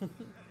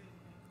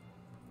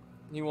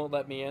 You won't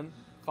let me in?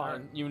 Fine.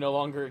 Alright. You no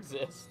longer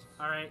exist.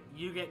 Alright,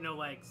 you get no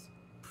legs.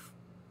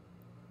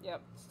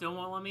 Yep. Still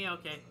won't let me?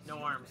 Okay, no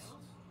arms.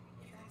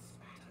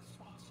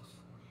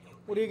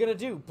 What are you gonna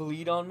do?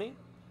 Bleed on me?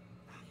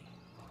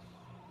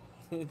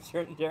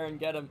 Darren,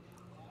 get him.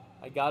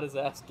 I got his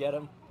ass. Get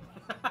him.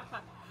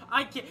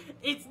 I can't.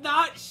 It's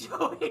not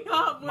showing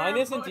up. where Mine I'm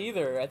isn't going.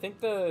 either. I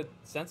think the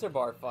sensor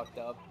bar fucked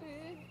up.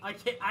 I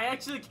can't. I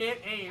actually can't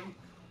aim.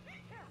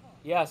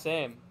 Yeah,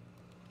 same.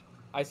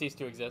 I cease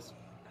to exist.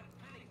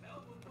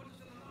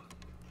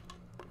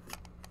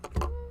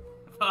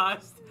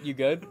 Paused. You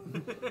good?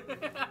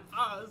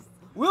 Paused.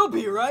 We'll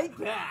be right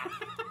back.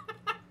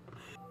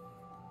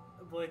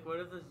 Blake, what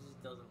if this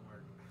just doesn't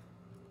work?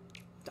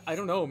 I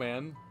don't know,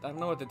 man. I don't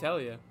know what to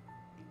tell you.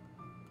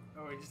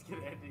 Or we just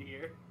gonna end it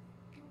here?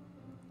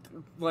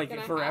 Like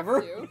Gonna have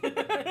forever?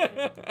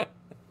 to.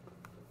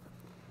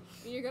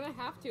 You're gonna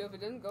have to if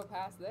it doesn't go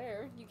past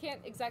there. You can't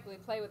exactly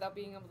play without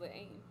being able to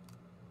aim.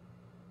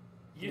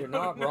 You're don't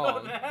not know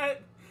wrong.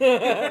 That?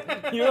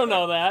 You don't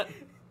know that.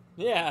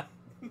 Yeah.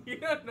 You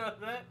don't know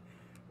that.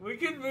 We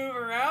can move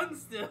around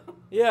still.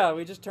 Yeah,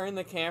 we just turn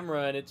the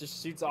camera and it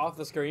just shoots off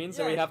the screen,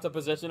 so we Yeah. have to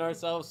position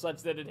ourselves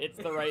such that it hits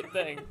the right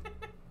thing.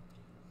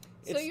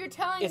 So you're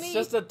telling me it's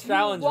just a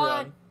challenge you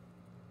want run.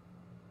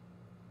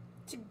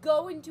 to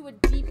go into a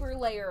deeper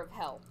layer of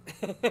hell.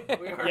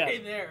 We're already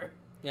Yeah. there.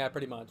 Yeah,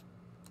 pretty much.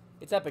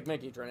 It's Epic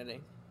Mickey,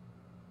 Trinity.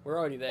 We're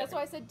already there. That's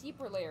why I said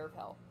deeper layer of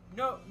hell.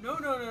 No.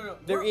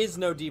 There is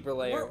no deeper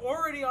layer. We're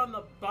already on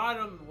the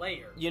bottom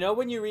layer. You know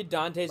when you read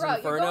Dante's Bro, you're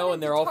Inferno going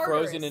and they're into all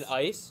frozen in Tartarus.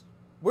 ice?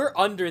 We're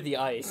under the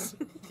ice.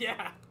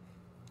 Yeah.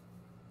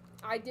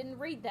 I didn't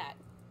read that.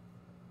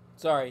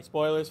 Sorry,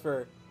 spoilers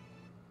for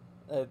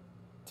a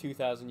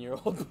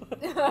 2,000-year-old.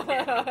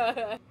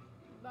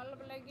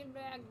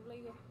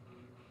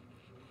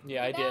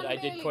 Yeah, I did. I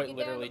did quite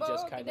literally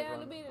just kind of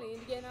run.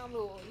 Get on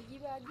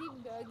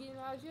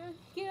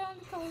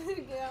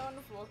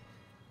the floor.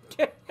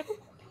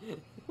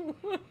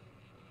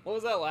 What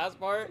was that last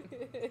part?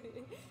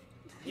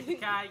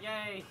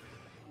 Yippee-ki-yay.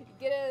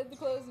 Get out of the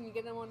clothes and you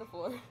get them on the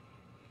floor.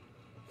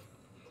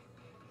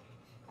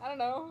 I don't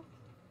know.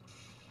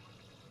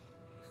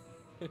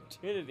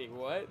 Trinity,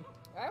 what?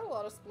 I have a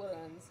lot of split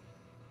ends.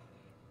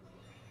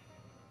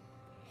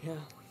 Yeah.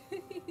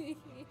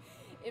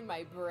 In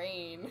my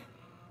brain.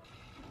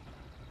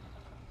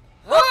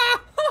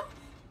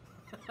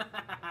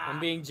 I'm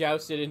being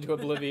jousted into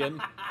oblivion.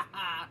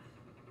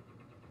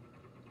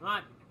 Come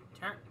on,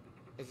 turn.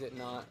 Is it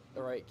not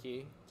the right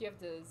key? Do you have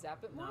to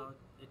zap it more? No,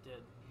 it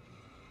did.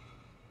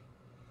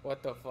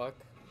 What the fuck?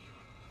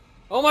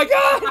 Oh my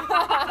god!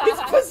 He's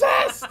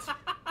possessed!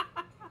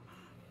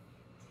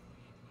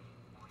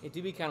 It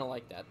do be kind of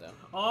like that, though.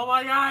 Oh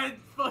my god,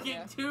 it's fucking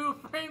Yeah. 2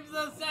 frames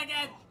a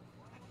second!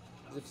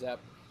 Zip zap.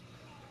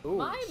 Ooh,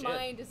 My shit.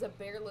 mind is a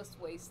bearless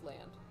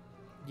wasteland.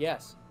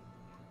 Yes.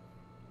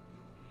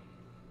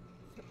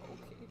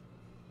 Okay.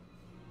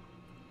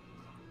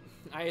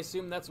 I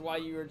assume that's why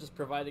you were just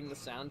providing the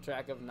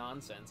soundtrack of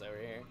nonsense over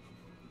here.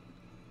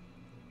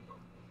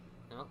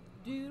 No.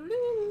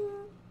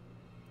 Doodle-doo.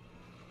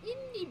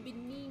 Inni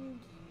bining.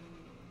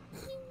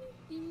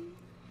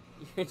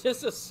 You're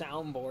just a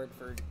soundboard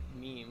for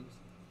memes.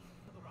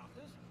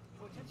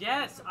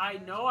 Yes, I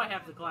know I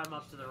have to climb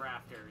up to the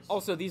rafters.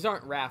 Also, these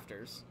aren't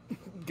rafters,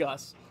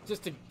 Gus.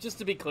 Just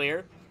to be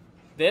clear,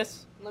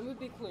 this Let me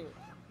be clear.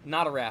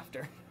 not a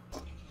rafter.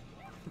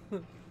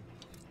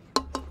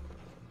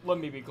 Let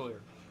me be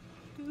clear.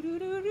 I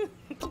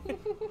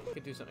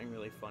could do something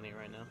really funny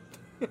right now.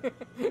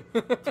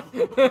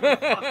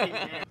 Fucking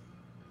man.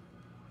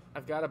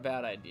 I've got a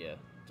bad idea,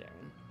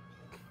 Jaren.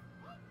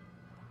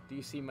 Do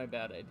you see my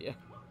bad idea?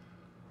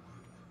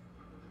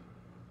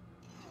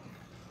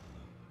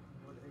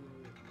 What are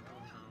you...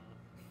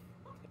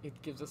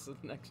 It gives us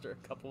an extra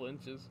couple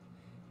inches.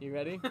 You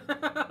ready?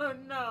 Oh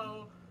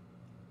no.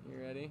 You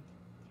ready?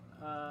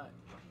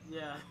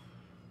 Yeah.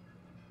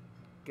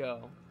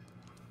 Go.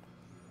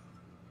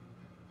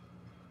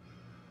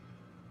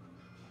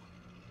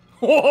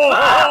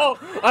 Whoa!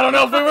 I don't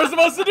know if we were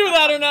supposed to do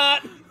that or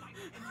not.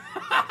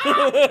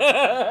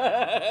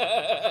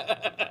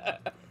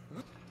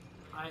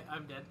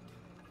 I'm dead.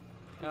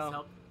 Please Oh.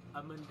 help.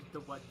 I'm under the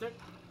water.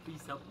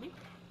 Please help me.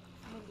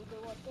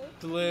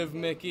 To live,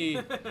 Mickey.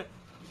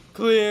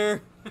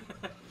 Clear.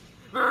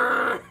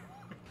 My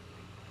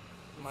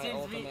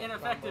Seems to be ultimate combo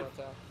ineffective.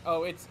 attack.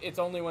 Oh, it's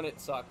only when it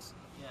sucks.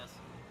 Yes.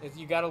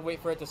 You gotta wait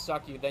for it to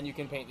suck you, then you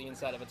can paint the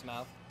inside of its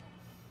mouth.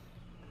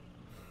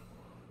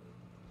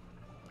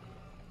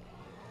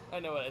 I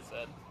know what I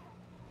said.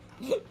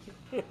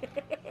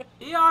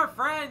 Be our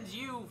friends,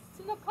 you It's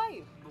in the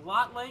pipe.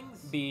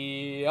 blotlings.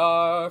 Be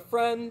our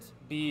friend,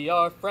 be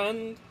our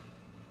friend.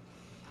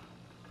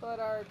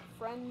 But our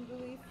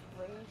friendly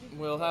friend.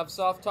 We'll have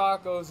soft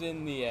tacos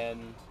in the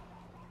end.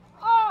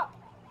 Ah!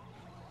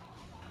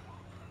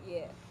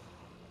 Yeah.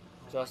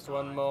 Just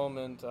one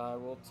moment, I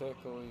will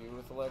tickle you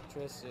with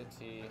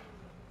electricity.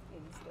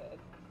 Instead.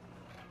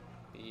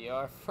 Be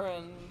our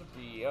friend,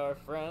 be our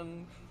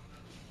friend.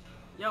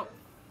 Yo,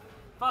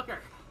 fucker.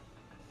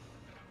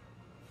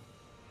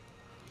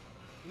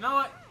 You know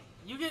what?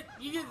 You get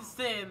to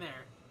stay in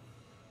there.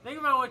 Think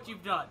about what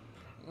you've done.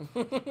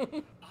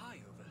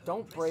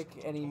 Don't break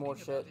any more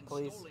shit,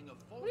 please.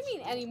 What do you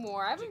mean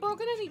anymore? I haven't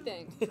broken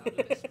anything.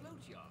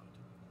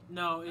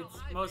 No, it's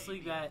mostly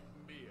that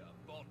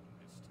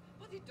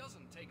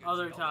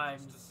other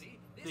times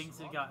things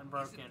have gotten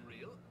broken.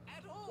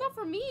 Not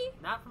for me.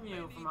 Not from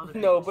you, from other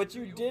people. No, but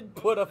you did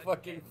put a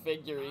fucking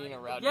figurine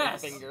around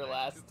Yes. your finger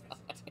last time.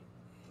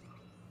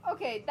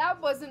 Okay,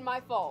 that wasn't my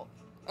fault.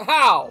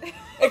 How?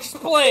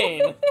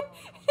 Explain.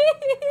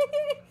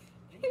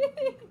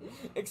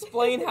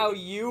 Explain how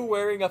you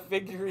wearing a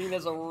figurine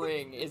as a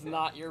ring is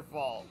not your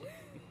fault.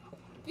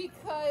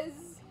 Because...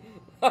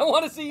 I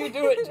want to see you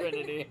do it,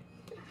 Trinity.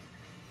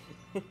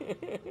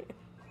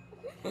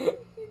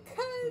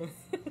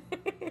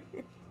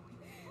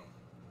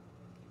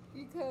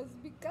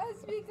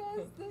 Because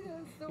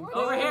the word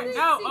Over here! is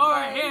No, because-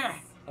 over here!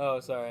 Oh,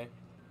 sorry.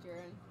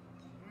 Jaren,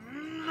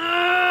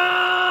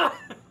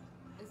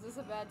 is this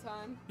a bad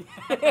time?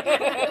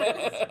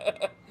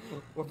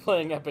 We're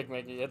playing Epic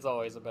Mickey. It's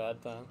always a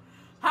bad time.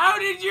 How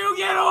did you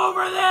get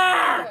over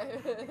there?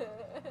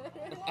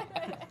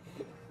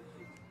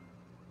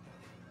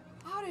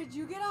 How did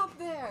you get up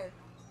there?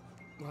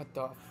 What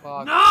the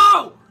fuck?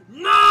 No!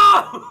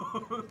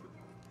 No!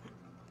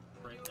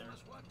 Right there.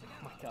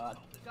 Oh my god.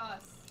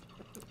 Gus.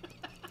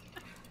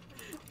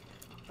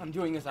 I'm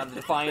doing this out of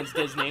defiance,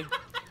 Disney.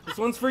 This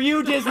one's for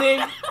you, Disney!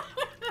 Can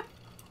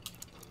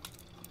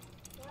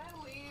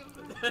I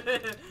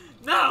leave?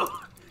 No!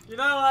 You're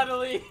not allowed to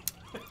leave.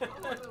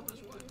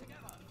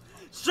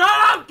 Shut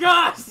up,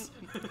 Gus!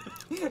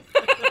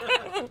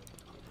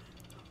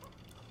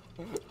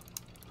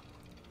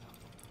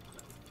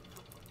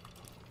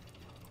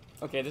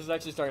 Okay, this is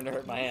actually starting to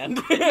hurt my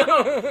hand.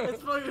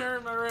 It's fucking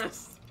hurting my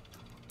wrist.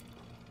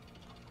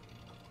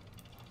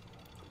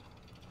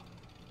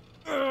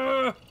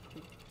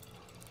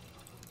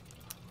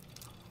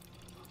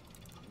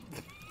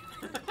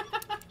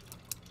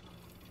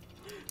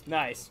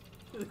 Nice.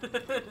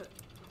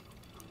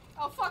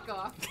 Oh, fuck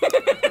off.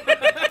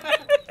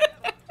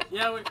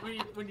 Yeah,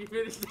 when you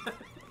finish that.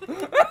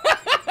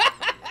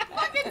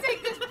 Fucking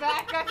take this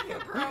back. I feel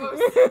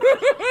gross.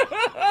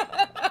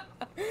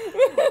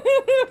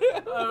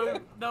 Oh,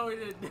 no, we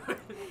didn't do it.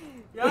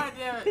 God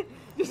damn it.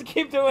 Just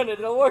keep doing it.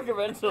 It'll work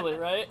eventually,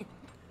 right?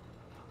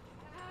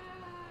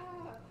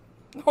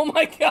 Oh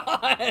my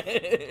god!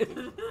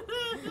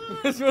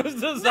 This was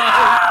designed.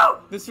 No!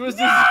 This was.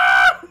 No!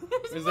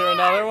 Is there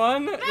another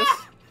one?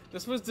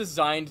 This was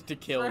designed to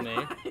kill me.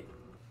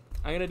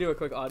 I'm gonna do a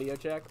quick audio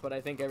check, but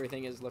I think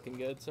everything is looking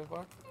good so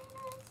far.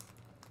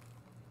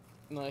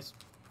 Nice.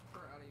 For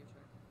audio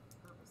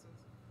check purposes.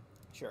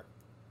 Sure.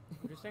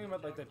 I'm just thinking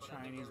about like the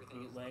Chinese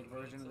bootleg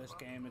version of this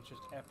game. It's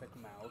just Epic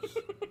Mouse.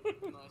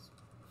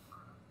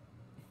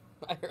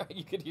 Nice.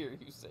 You could hear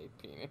you say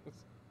penis.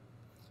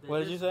 They What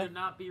did you just say? Could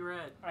not be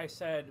read. I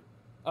said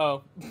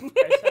Oh.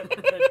 I said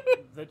that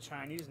the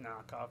Chinese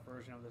knockoff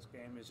version of this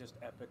game is just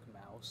Epic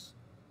Mouse.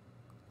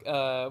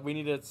 We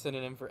need a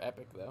synonym for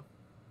epic though.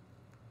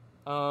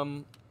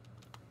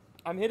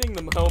 I'm hitting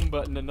the home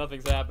button and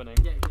nothing's happening.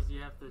 Yeah, because you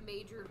have to.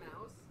 Major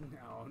mouse.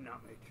 No,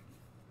 not major.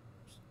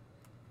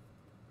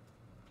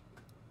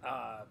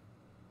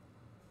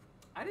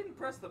 I didn't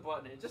press the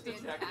button. It just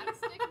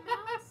Fantastic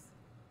mouse.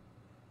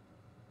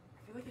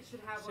 I feel like it should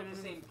have like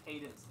the same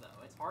cadence though.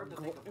 It's hard to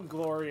think of.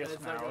 Glorious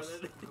It's not Mouse.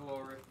 gonna-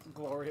 Glory.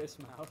 Glorious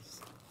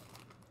Mouse.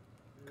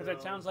 Because No.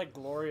 it sounds like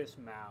Glorious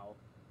Mao.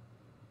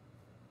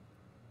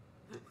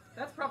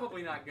 That's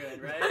probably not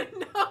good, right?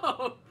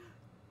 No!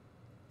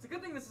 It's a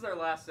good thing this is our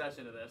last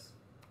session of this.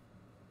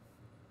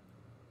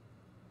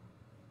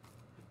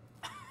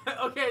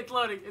 Okay, it's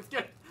loading. It's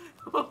good.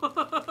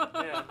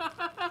 Yeah.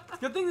 It's a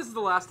good thing this is the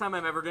last time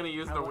I'm ever gonna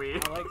use the I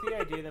Wii. like the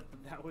idea that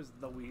that was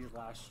the Wii's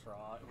last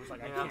straw. It was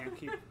like, Yeah. I can't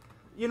keep...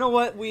 You know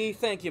what, Wii?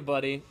 Thank you,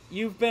 buddy.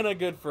 You've been a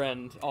good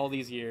friend all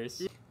these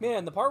years.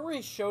 Man, the part where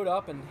he showed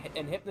up and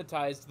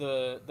hypnotized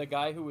the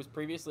guy who was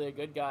previously a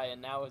good guy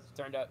and now has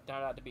turned out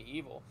to be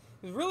evil.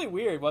 It was really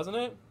weird, wasn't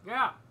it?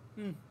 Yeah.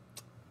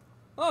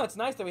 Oh, it's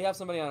nice that we have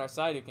somebody on our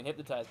side who can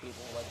hypnotize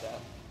people like that.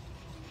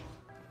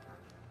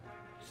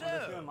 What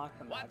if you So, unlock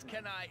the what magnet?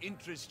 can I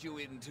interest you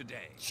in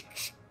today? Let's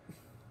see.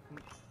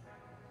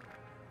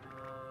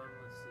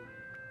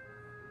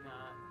 Nah,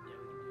 yeah,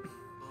 we can do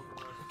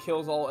both of us.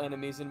 Kills all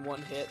enemies in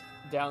one hit.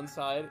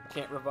 Downside,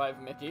 can't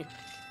revive Mickey.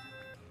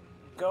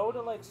 Go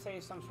to, like, say,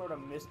 some sort of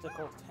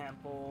mystical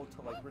temple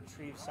to, like,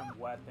 retrieve some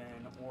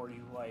weapon, or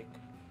you, like,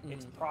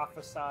 it's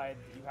prophesied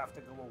that you have to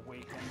go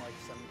awaken, like,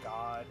 some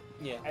god.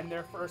 Yeah. And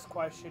their first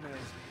question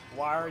is,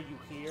 why are you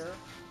here?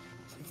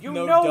 You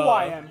No, know duh.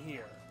 why I'm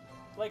here.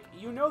 Like,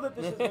 you know that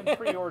this has been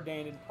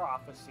preordained in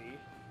prophecy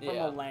for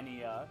Yeah.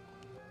 millennia.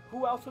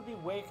 Who else would be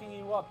waking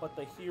you up but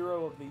the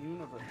hero of the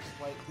universe?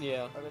 Like,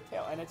 Yeah. or the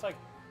tail. And it's like,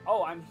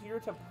 oh, I'm here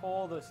to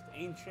pull this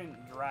ancient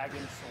dragon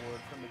sword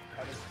from its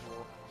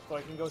pedestal so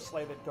I can go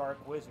slay the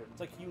dark wizard.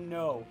 It's like, you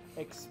know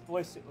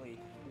explicitly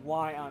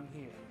why I'm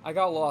here. I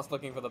got lost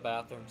looking for the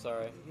bathroom,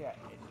 sorry. Yeah,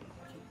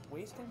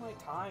 wasting my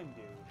time,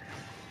 dude.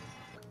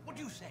 What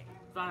do you say?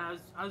 Fine,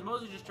 I was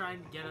mostly just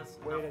trying to get us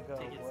Way enough to go,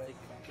 tickets boy.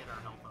 to get our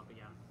health up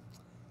again.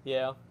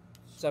 Yeah.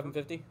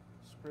 750?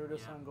 Screwed us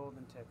Yeah. on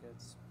golden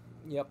tickets.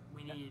 Yep.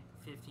 We need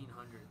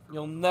 1,500. for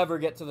You'll both. never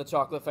get to the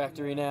chocolate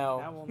factory now.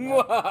 Now we'll We need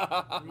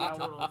a Now,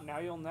 total of now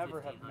you'll never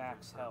have 1,500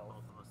 max for health.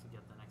 both of us to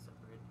get the next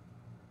upgrade.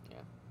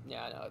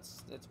 Yeah, no,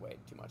 it's way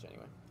too much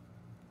anyway.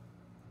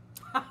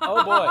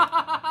 Oh, boy.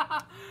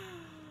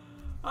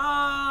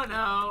 Oh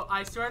no!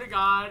 I swear to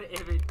God,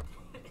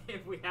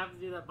 if we have to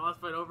do that boss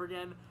fight over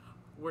again,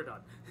 we're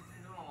done.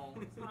 No,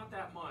 it's not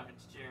that much,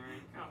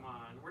 Jaren. Come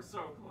on, we're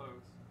so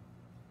close.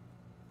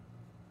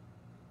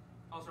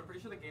 Also, I'm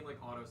pretty sure the game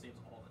like auto saves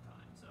all the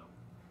time, so.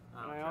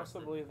 And I also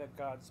believe that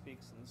God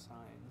speaks in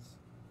signs.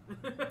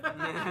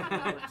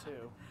 Okay,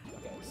 Too.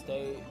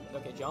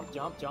 Okay, jump.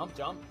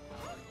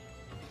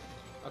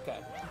 Okay.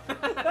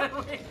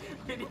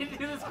 we need to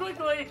do this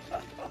quickly.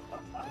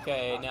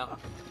 Okay, now.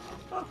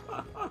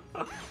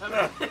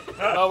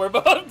 Oh, we're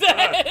both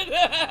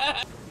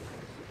dead!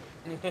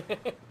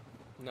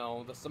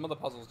 No, some of the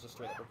puzzles just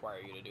straight up require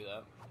you to do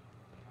that.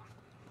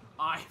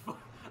 I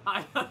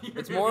thought you were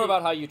It's gonna more be-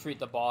 about how you treat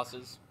the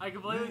bosses. I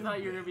completely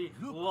thought you were gonna be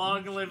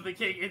long live the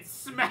king and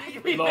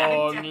smack me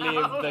Long back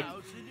live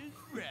down.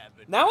 the-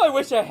 Now I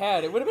wish I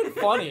had. It would have been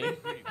funny.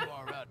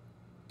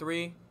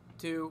 3,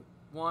 2,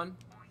 1.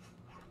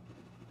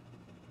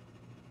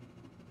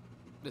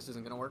 This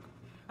isn't gonna work.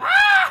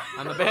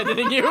 I'm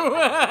abandoning you.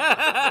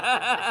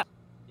 Yeah.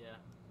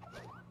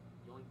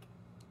 Yoink.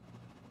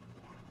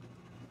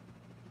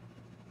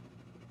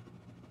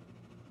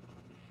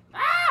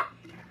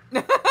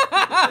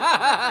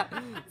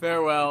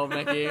 Farewell,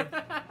 Mickey.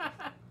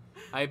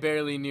 I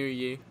barely knew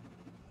ye. I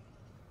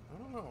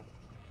don't know.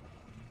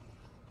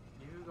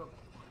 You go.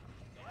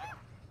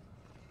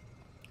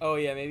 Oh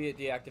yeah, maybe it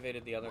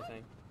deactivated the other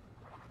thing.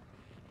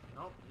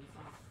 Nope. This is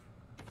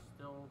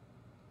still.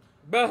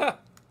 Bah!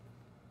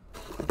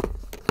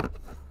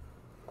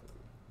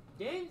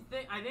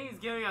 I think he's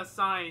giving us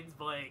signs,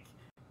 Blake.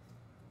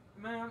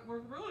 Man, we're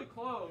really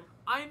close.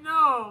 I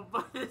know,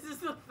 but this is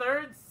the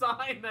third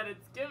sign that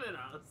it's given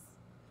us.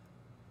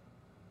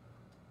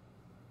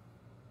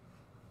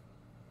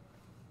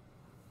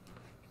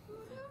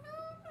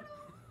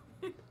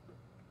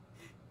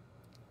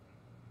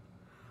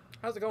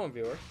 How's it going,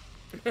 viewer?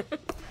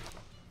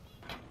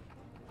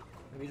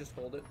 Maybe just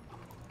hold it.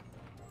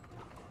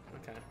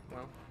 Okay,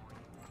 well.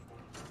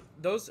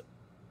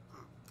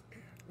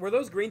 Were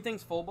those green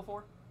things full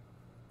before?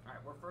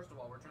 Alright, well, first of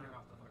all, we're turning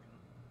off the fucking...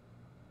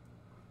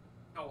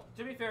 Oh,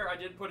 to be fair, I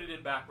did put it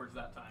in backwards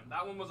that time.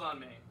 That one was on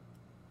me.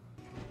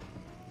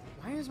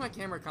 Why is my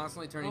camera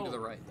constantly turning to the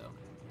right,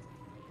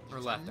 though? Or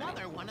left?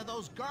 Another one of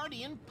those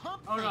guardian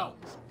pump Oh, no.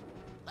 things.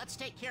 Let's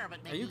take care of it,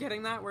 Are Mickey. you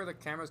getting that, where the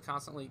camera's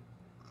constantly...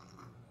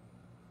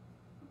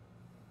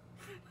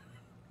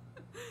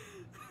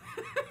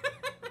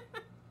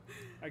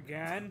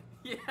 Again?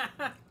 Yeah.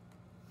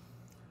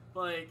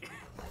 Like.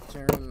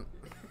 Jaren...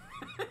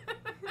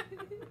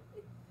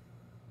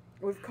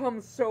 We've come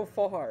so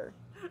far.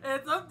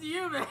 It's up to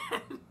you, man.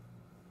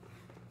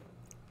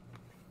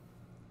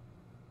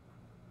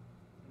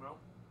 Well.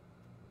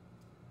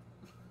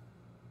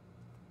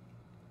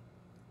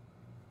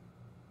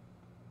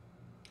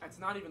 It's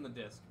not even the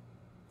disc.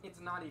 It's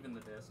not even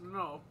the disc.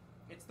 No.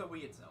 It's the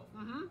Wii itself.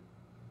 Mm-hmm.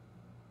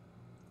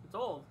 It's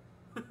old.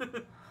 It's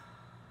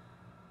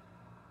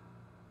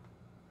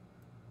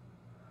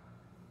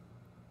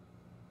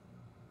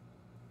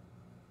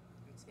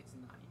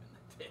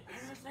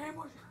not even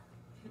the disc.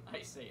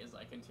 I say as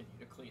I continue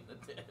to clean the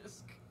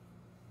disc.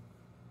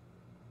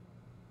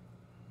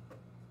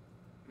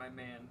 My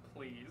man,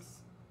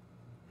 please.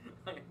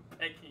 I am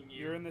begging you.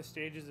 You're in the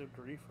stages of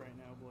grief right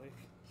now, Blake.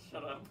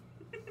 Shut up.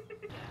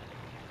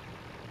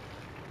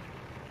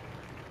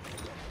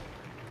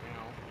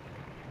 Ow.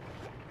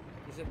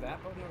 Is it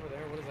that button over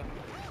there? What is that?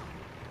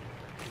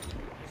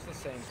 It's the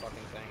same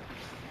fucking thing.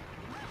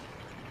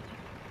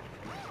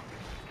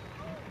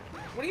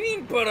 What do you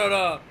mean, put it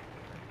up?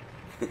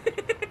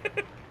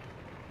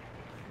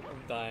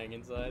 I'm dying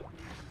inside.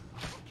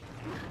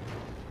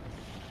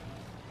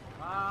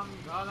 I'm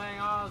coming,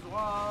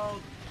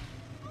 Oswald.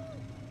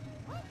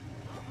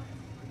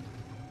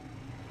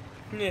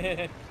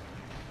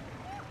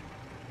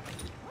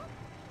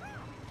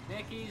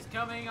 Mickey's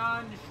coming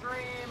on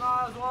stream,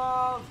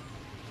 Oswald.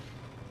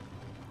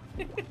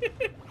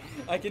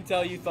 I can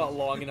tell you thought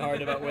long and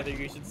hard about whether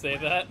you should say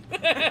that.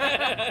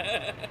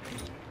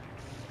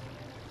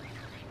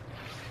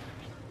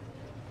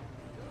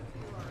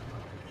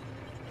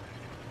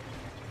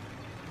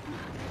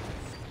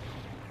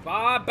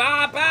 Ba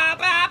ba ba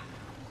ba.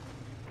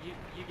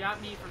 You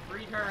got me for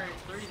 3 turns,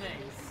 3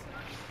 things.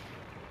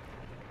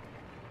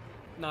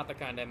 Not the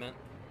kind I meant.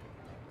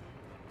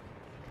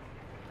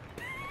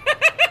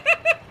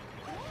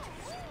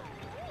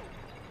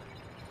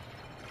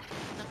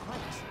 The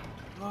credits.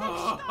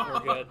 We're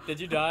good. Did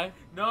you die?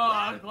 No,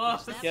 I'm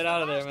close. Get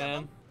out of there,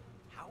 man.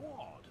 How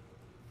odd.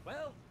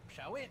 Well,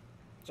 shall we?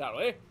 Shall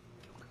we?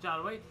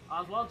 Shall we?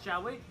 Oswald,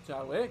 shall we?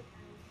 Shall we?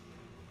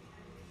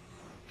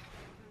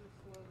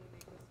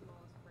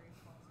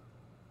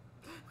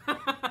 Blake,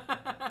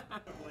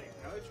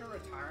 now that you're in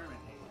retirement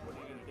age, what are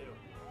you gonna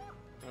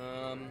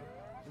do?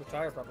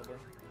 Retire probably.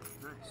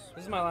 Nice.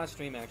 This is my last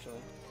stream, actually.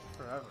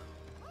 Forever.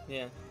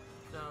 Yeah.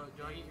 So,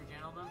 do I get your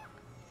channel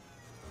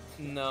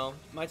then? No,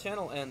 my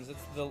channel ends.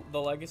 It's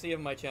the legacy of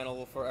my channel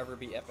will forever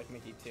be Epic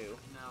Mickey 2.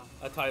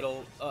 No. A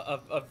title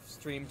of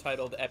stream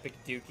titled Epic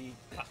Dookie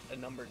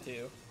number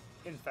 2.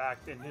 In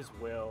fact, in his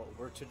will,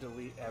 we're to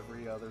delete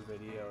every other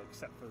video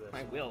except for this.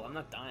 I will. I'm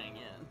not dying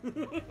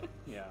yet.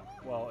 Yeah.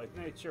 Well,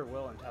 it's your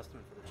will and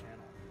testament for the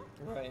channel.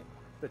 Right.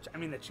 I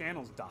mean, the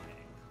channel's dying.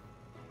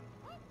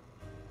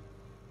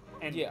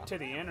 And Yeah. to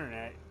the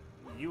internet,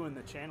 you and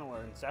the channel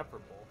are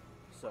inseparable.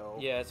 So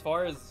Yeah, as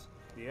far as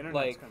the internet's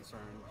like-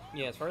 concerned.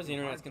 yeah, as far as the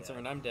internet's I'm dead.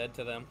 concerned, I'm dead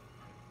to them.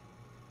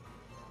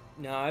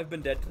 No, I've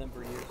been dead to them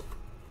for years.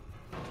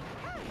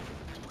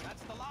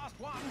 That's the last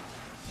one.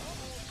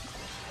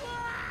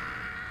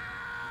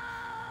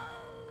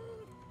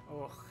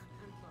 Ugh.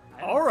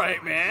 All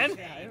right, man.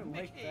 I didn't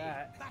like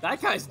that.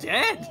 That guy's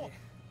dead.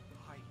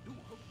 I do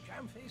hope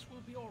Jamface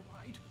will be all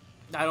right.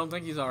 I don't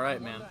think he's all right, I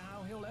man. wonder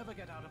how he'll ever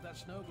get out of that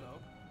snow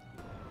globe.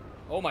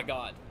 Oh my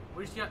god.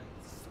 We just got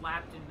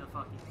slapped in the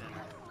fucking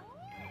center.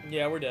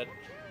 Yeah, we're dead.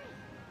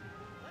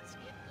 Let's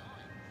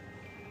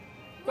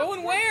get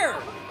Going where?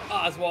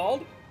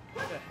 Oswald?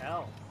 What the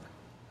hell?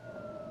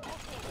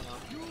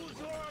 Use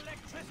your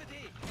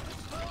electricity to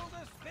slow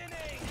the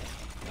spinning.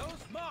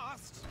 Those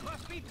masts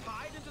must be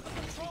tied into the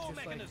control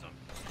mechanism.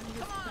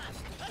 Come on,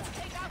 let's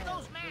take out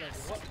those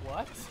masks.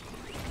 What?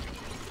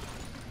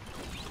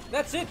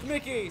 That's it,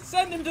 Mickey!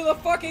 Send him to the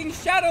fucking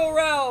Shadow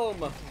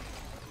Realm!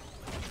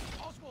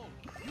 Oswald,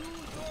 use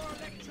your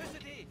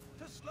electricity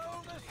to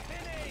slow the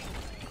spinning.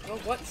 Oh,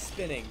 what's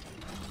spinning?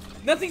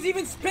 Nothing's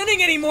even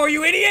spinning anymore,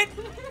 you idiot!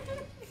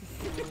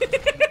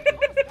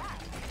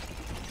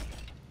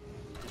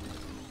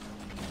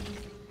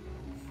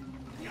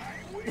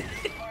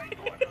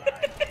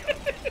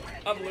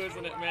 I'm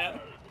losing it, man.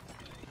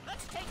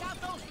 Let's take out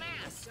those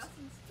masks.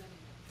 Justin's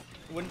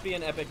spinning. Wouldn't be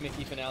an epic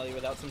Mickey finale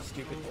without some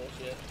stupid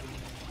bullshit.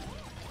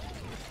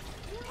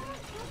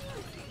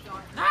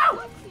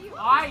 No!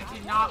 I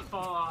did not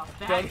fall off.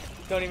 That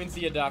Don't even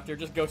see a doctor,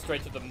 just go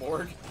straight to the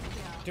morgue.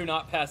 Do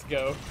not pass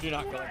go. Do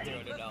not collect $200.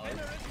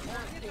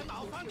 It's a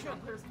malfunction.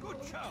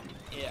 Good job.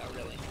 Yeah,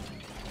 really.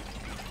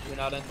 Do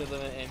not enter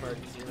the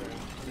emergency room.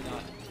 Do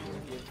not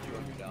give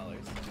 $200.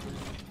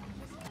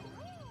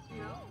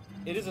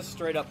 It is a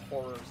straight up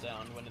horror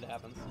sound when it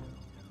happens.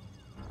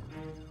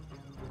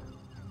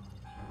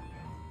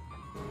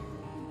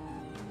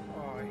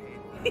 Oh, I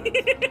hate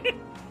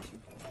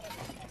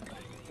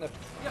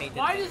that.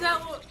 why does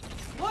that look?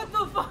 What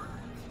the fuck?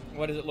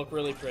 Why does it look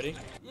really pretty?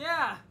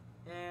 Yeah.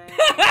 And